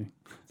 Wesley.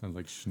 Sounds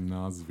like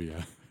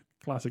schnozvia.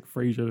 Classic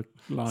Frasier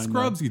line.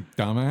 Scrubs, you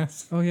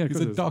dumbass. Oh, yeah, He's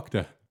good a as-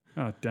 doctor.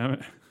 Oh, damn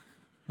it.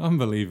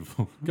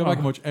 Unbelievable. Go back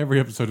and watch every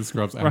episode of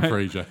Scrubs and Right.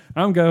 Frasier.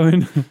 I'm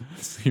going.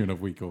 See you in a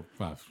week or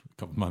a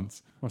couple of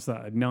months. What's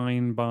that?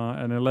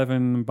 An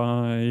 11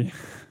 by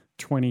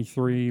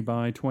 23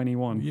 by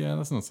 21. Yeah,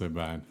 that's not so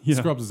bad. Yeah.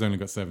 Scrubs has only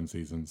got 7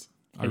 seasons.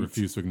 I 8.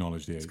 refuse to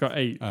acknowledge the 8th. It's got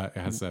 8. It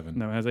has 7.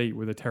 No, it has 8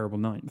 with a terrible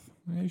 9th.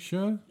 Are you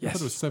sure? I Yes.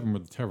 thought it was 7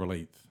 with a terrible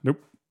 8th.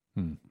 Nope.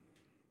 All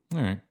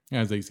right. It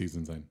has 8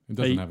 seasons then. It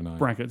doesn't 8 have a 9.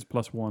 brackets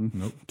plus 1.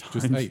 Nope. Times,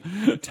 Just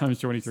 8. times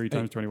 23 Just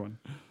times 8. 21.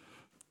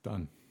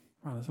 Done.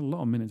 Wow, that's a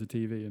lot of minutes of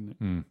TV, isn't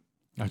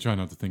it? I try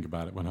not to think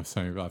about it when I've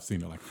seen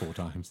it like 4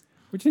 times.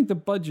 What do you think the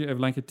budget of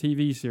like a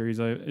TV series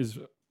is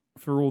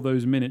for all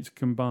those minutes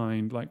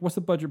combined? Like, what's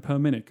the budget per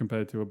minute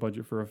compared to a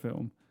budget for a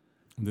film?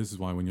 And this is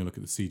why when you look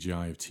at the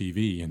CGI of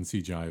TV and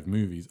CGI of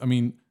movies, I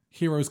mean,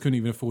 heroes couldn't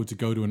even afford to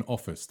go to an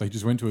office. They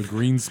just went to a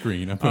green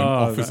screen and put an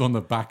office on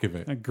the back of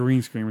it. That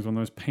green screen was one of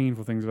the most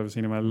painful things I've ever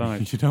seen in my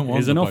life. You don't want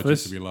Here's the an budget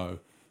office. to be low.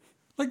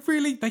 Like,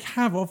 really?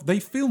 They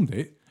filmed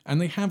it and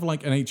they have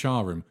like an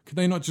HR room. Could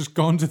they not just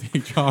gone to the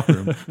HR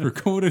room,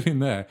 recorded in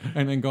there,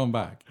 and then gone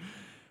back?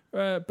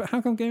 But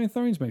how come Game of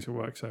Thrones makes it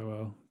work so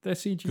well? Their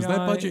CGI... Because their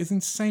budget is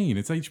insane.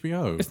 It's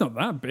HBO. It's not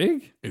that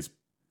big. It's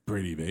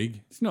pretty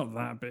big. It's not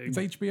that big. It's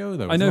HBO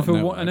though. I know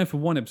for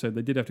one episode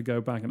they did have to go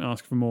back and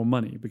ask for more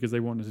money because they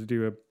wanted to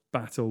do a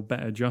battle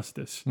better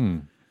justice.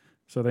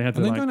 So they had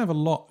to. And they don't have a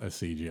lot of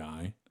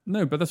CGI.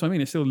 No, but that's what I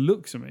mean. It still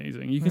looks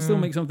amazing. You can still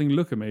make something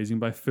look amazing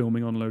by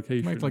filming on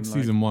location. Make like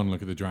season 1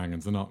 look at the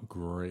dragons. They're not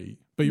great.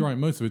 But you're right,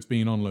 most of it's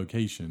being on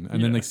location.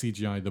 And then they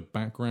CGI the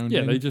background.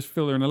 Yeah, they just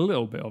fill in a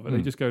little bit of it.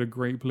 They just go to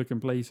great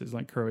looking places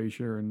like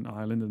Croatia and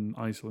Ireland and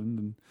Iceland.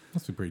 And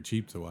must be pretty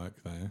cheap to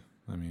work there.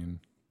 I mean...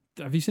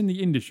 Have you seen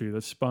the industry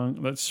that's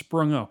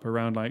sprung up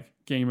around like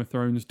Game of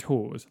Thrones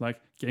tours? Like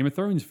Game of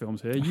Thrones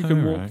films here. You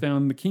can walk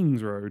down the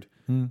King's Road,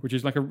 which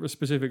is like a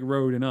specific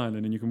road in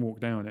Ireland, and you can walk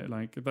down it.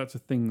 Like that's a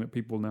thing that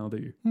people now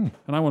do. And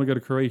I want to go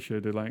to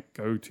Croatia to like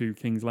go to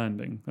King's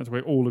Landing. That's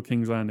where all of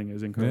King's Landing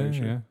is in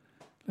Croatia. Yeah.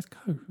 Let's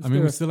go.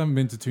 We still haven't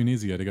been to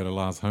Tunisia to go to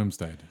Lars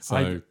Homestead.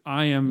 So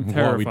I am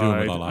terrified. What are we doing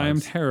with our lives? I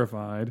am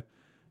terrified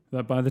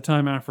that by the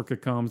time Africa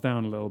calms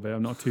down a little bit,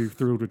 I'm not too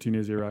thrilled with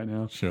Tunisia right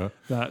now. Sure.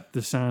 That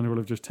the sand will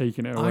have just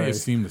taken it away. I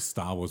assume the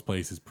Star Wars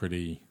place is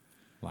pretty,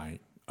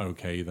 like,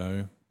 okay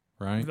though,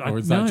 right? Or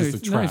is that just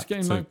a trap? No, it's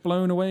getting like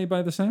blown away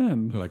by the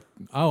sand. Like,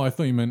 oh, I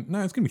thought you meant,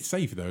 no, it's going to be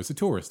safe though. It's a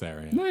tourist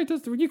area. No, it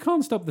does. You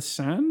can't stop the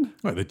sand.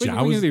 Well, the What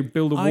are you gonna do,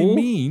 build a wall? I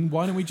mean,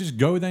 why don't we just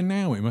go there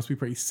now? It must be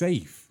pretty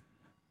safe.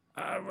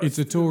 It's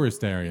a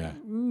tourist area.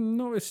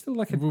 No, it's still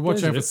like a If we watch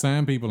desert. out for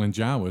sand people and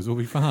Jawas, we'll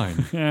be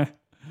fine. Yeah.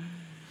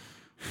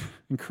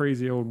 And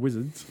crazy old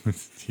wizards.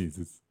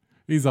 Jesus.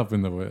 He's up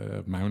in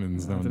the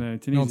mountains. I don't know.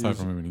 Not heard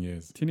from him in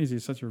years. Tunisia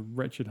is such a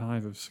wretched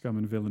hive of scum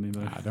and villainy,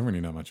 though. I don't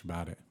really know much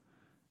about it.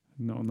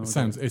 No.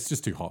 It's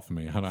just too hot for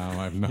me. I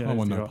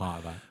want no part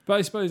of that. But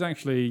I suppose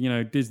actually,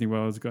 Disney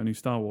World's got a new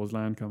Star Wars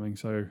land coming,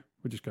 so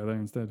we'll just go there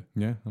instead.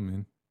 Yeah, I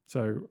mean.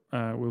 So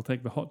we'll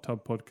take the Hot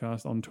Tub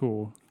podcast on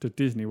tour to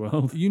Disney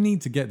World. You need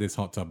to get this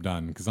hot tub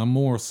done because I'm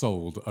more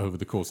sold over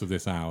the course of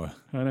this hour.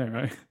 I know,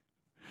 right?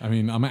 I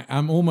mean,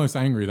 I'm almost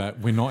angry that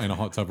we're not in a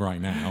hot tub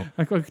right now.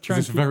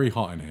 It's very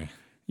hot in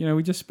here.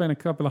 We just spent a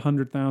couple of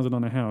 $100,000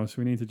 on a house.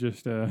 We need to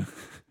just...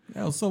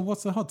 Yeah, so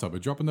what's a hot tub? A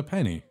drop in the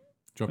penny?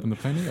 Drop in the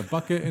penny? A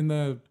bucket in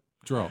the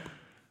drop?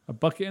 A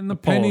bucket in the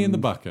pond. Penny in the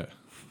bucket?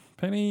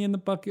 Penny in the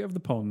bucket of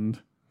the pond.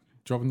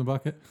 Drop in the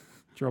bucket?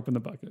 Drop in the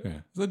bucket. Yeah.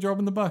 Is a drop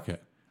in the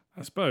bucket?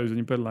 I suppose when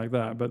you put it like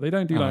that, but they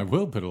don't do I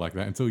will put it like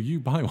that until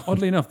you buy one.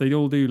 Oddly enough, they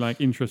all do like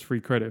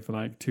interest-free credit for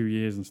like 2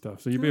 years and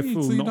stuff. So you'd be a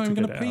fool so you're not not to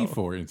even get it pay out.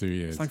 for it in 2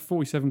 years. It's like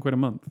 £47 a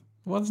month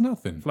Well, there's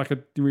nothing. for like a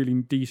really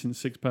decent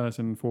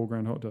 6-person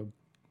 $4,000 hot tub.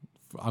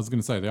 I was going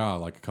to say they are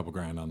like a couple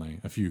grand, aren't they?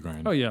 A few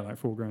grand. Oh yeah, like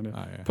 $4,000.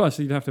 yeah. Plus,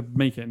 you'd have to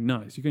make it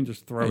nice. You can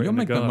just throw it. You'll in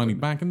make the that garden. money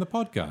back in the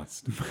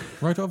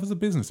podcast. Write it off as a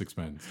business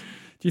expense.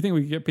 Do you think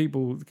we could get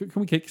people? Can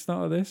we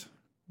kickstart this?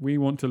 We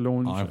want to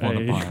launch. I want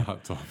to buy a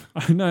hot tub.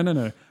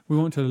 No. We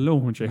want to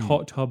launch a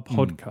hot tub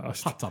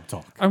podcast. Hot tub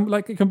talk.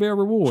 Like it can be a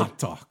reward. Hot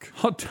talk.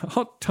 Hot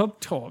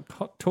tub talk.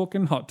 Hot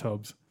talking hot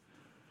tubs.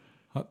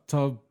 Hot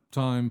tub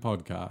time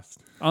podcast.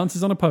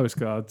 Answers on a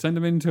postcard. Send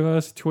them in to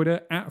us.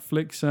 Twitter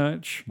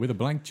 @FlickSearch. With a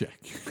blank check.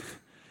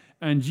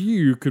 And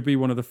you could be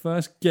one of the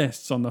first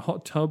guests on the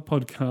Hot Tub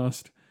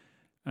podcast.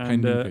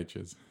 And, Pending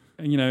pictures.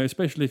 And,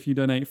 especially if you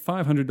donate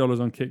 $500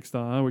 on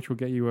Kickstarter, which will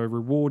get you a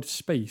reward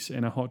space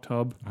in a hot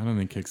tub. I don't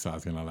think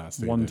Kickstarter's going to let us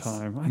do One this.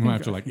 time. I might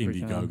have to like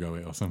Indiegogo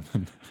it or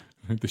something.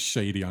 The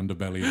shady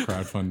underbelly of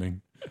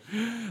crowdfunding.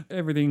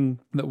 Everything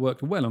that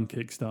worked well on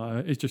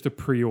Kickstarter is just a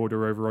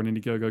pre-order over on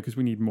Indiegogo because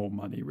we need more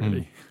money,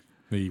 really.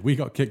 We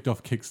got kicked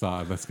off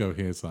Kickstarter. Let's go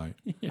here site.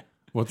 Yeah.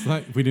 What's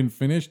that? If we didn't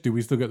finish, do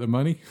we still get the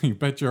money? You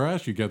bet your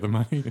ass you get the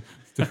money.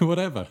 Do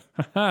whatever.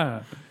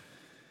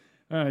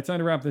 All right, time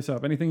to wrap this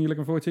up. Anything you're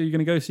looking forward to? You're going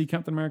to go see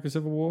Captain America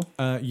Civil War?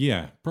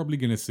 Yeah, probably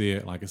going to see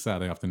it like a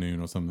Saturday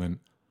afternoon or something.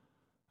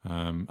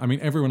 I mean,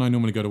 everyone I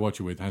normally go to watch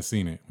it with has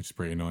seen it, which is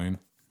pretty annoying.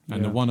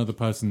 And the one other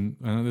person,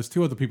 there's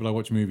 2 other people I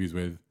watch movies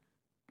with.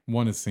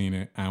 One has seen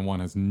it and one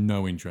has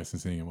no interest in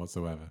seeing it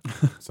whatsoever.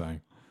 So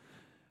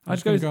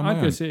I'd go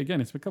see it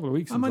again. It's been a couple of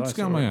weeks since I might just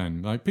go on my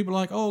own. Like, people are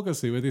like, oh, I'll go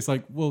see it. It's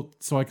like, well,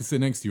 so I can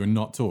sit next to you and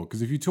not talk.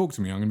 Because if you talk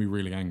to me, I'm going to be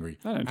really angry.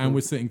 And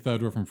we're sitting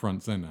third row from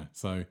front center.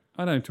 So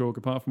I don't talk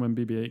apart from when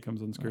BB-8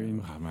 comes on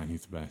screen. Oh, man,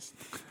 he's the best.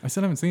 I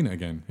still haven't seen it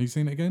again. Have you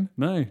seen it again?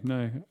 No.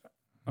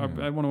 I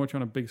want to watch it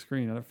on a big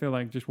screen. I feel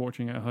like just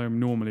watching it at home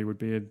normally would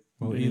be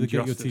Well, either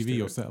get your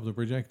TV or set up the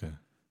projector.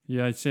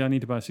 Yeah, see, I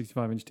need to buy a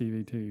 65-inch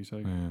TV too. So,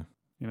 Yeah.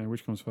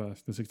 Which comes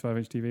first, the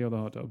 65-inch TV or the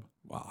hot tub?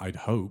 Well, I'd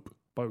hope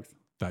Both.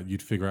 that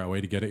you'd figure out a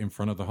way to get it in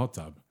front of the hot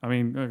tub. I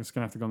mean, it's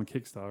going to have to go on the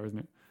Kickstarter, isn't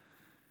it?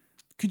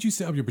 Could you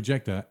set up your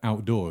projector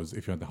outdoors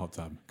if you had the hot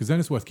tub? Because then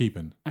it's worth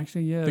keeping.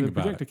 Actually, yeah, Think the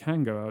about projector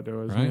can go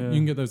outdoors. Right? Yeah. You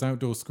can get those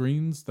outdoor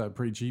screens that are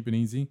pretty cheap and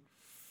easy.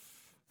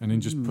 And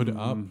then just put it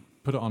up.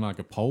 Put it on like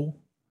a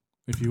pole,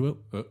 if you will.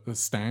 A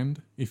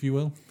stand, if you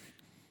will.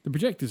 The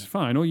projector's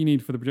fine. All you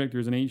need for the projector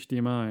is an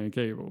HDMI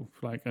cable,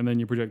 and then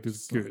your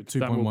projector's good.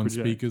 2.1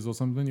 speakers or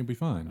something, you'll be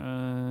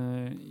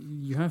fine.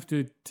 You have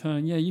to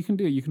turn. Yeah, you can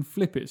do it. You can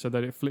flip it so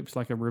that it flips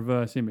like a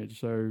reverse image.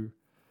 So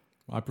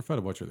I prefer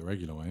to watch it the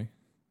regular way.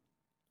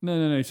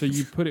 No. So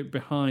you put it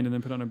behind and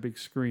then put it on a big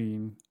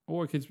screen.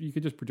 Or you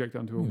could just project it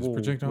onto a wall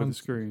with a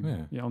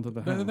screen. Yeah, onto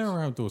the house. There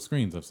are outdoor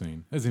screens I've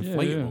seen. There's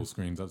inflatable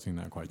screens I've seen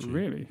that are quite cheap.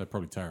 Really? They're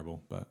probably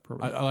terrible, but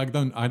I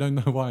don't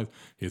know why.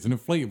 Here's an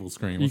inflatable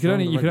screen. You could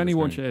only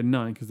watch it at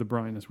night because the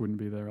brightness wouldn't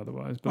be there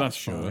otherwise. But that's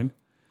fine.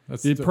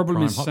 The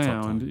problem is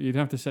sound. You'd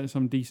have to set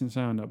some decent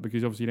sound up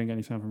because obviously you don't get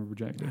any sound from a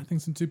projector. I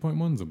think some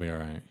 2.1s will be all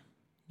right.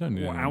 Don't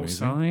need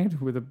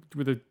outside with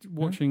a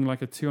watching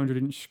like a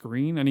 200-inch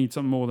screen. I need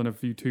something more than a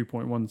few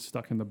 2.1s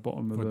stuck in the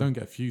bottom of the... Don't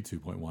get a few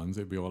 2.1s.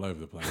 It'd be all over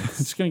the place.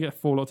 It's going to get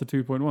 4 lots of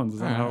 2.1s. Is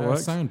that how it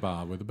works? A sound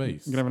bar with a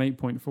bass. You can have an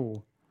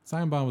 8.4.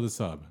 Sound bar with a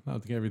sub.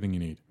 That'll get everything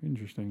you need.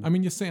 Interesting. I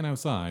mean, you're sitting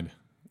outside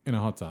in a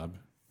hot tub.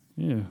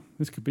 Yeah,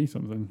 this could be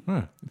something.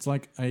 It's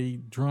like a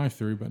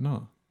drive-through, but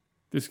not.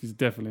 This is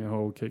definitely a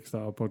whole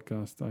Kickstarter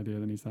podcast idea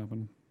that needs to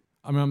happen.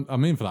 I mean,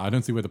 I'm in for that. I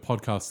don't see where the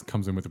podcast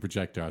comes in with the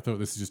projector. I thought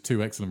this is just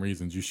 2 excellent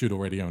reasons you should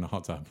already own a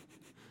hot tub.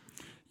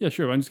 Yeah,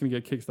 sure. I'm just going to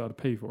get Kickstarter to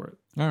pay for it.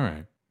 All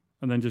right.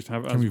 And then just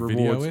have Can we rewards.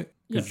 Video it?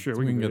 Yeah, sure.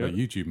 We can get that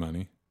YouTube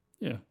money.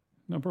 Yeah,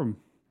 no problem.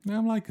 Yeah,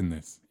 I'm liking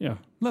this. Yeah.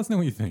 Let us know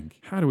what you think.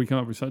 How do we come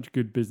up with such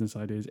good business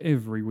ideas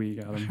every week,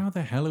 Adam? How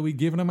the hell are we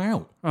giving them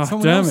out? Oh,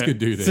 Someone else could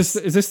do this.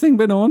 Is this thing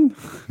been on?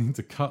 I need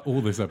to cut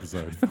all this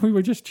episode. We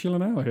were just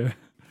chilling out here.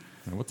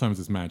 What time is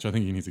this match? I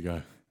think you need to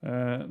go.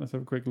 Let's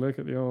have a quick look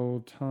at the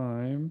old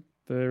time.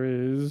 There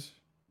is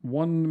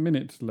 1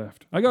 minute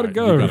left. I gotta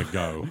go. You gotta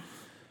go.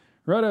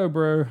 Righto,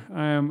 bro.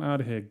 I am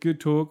out of here. Good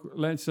talk.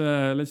 Let's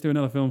do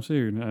another film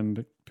soon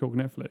and talk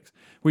Netflix.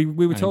 We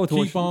were told to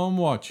keep on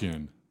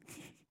watching.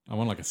 I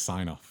want like a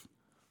sign off.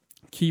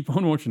 Keep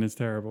on watching. It's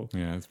terrible.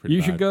 Yeah, it's pretty.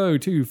 You bad. should go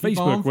to Facebook. Keep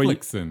on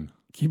flixing.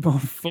 Keep on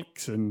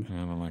flixing.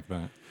 Yeah, I don't like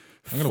that.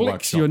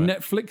 Flex your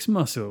Netflix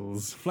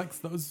muscles. Flex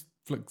those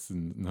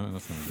flixing. No,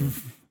 that's not good.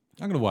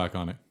 I'm gonna work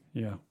on it.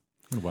 Yeah.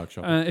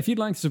 Workshop. If you'd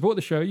like to support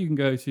the show, you can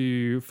go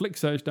to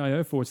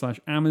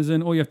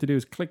flicksearch.io/Amazon. All you have to do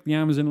is click the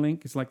Amazon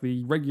link. It's like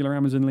the regular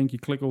Amazon link. You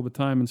click all the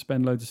time and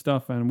spend loads of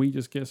stuff, and we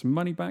just get some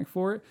money back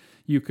for it.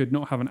 You could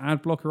not have an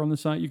ad blocker on the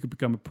site. You could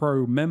become a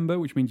pro member,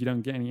 which means you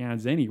don't get any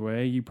ads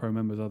anyway. You pro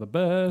members are the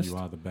best. You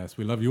are the best.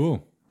 We love you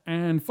all.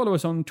 And follow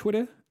us on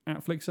Twitter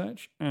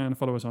 @FlickSearch, and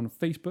follow us on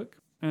Facebook.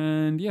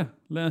 And yeah,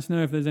 let us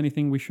know if there's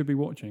anything we should be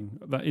watching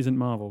that isn't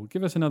Marvel.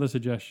 Give us another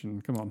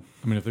suggestion. Come on.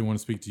 I mean, if they want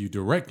to speak to you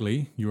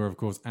directly, you are, of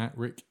course,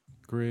 @Rick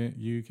Greer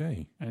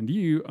UK. And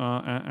you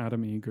are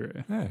 @Adam E.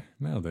 Greer. Yeah,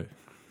 nailed it.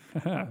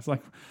 It's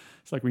like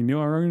we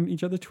knew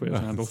each other's Twitter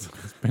handles.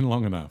 It's been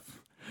long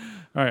enough.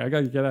 All right, I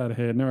got to get out of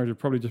here. Norwich have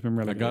probably just been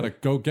relegated. I got to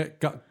go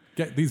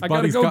get these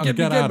buddies. Got to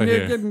get out of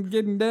here.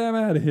 Getting damn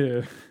out of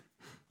here.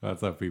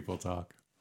 That's how people talk.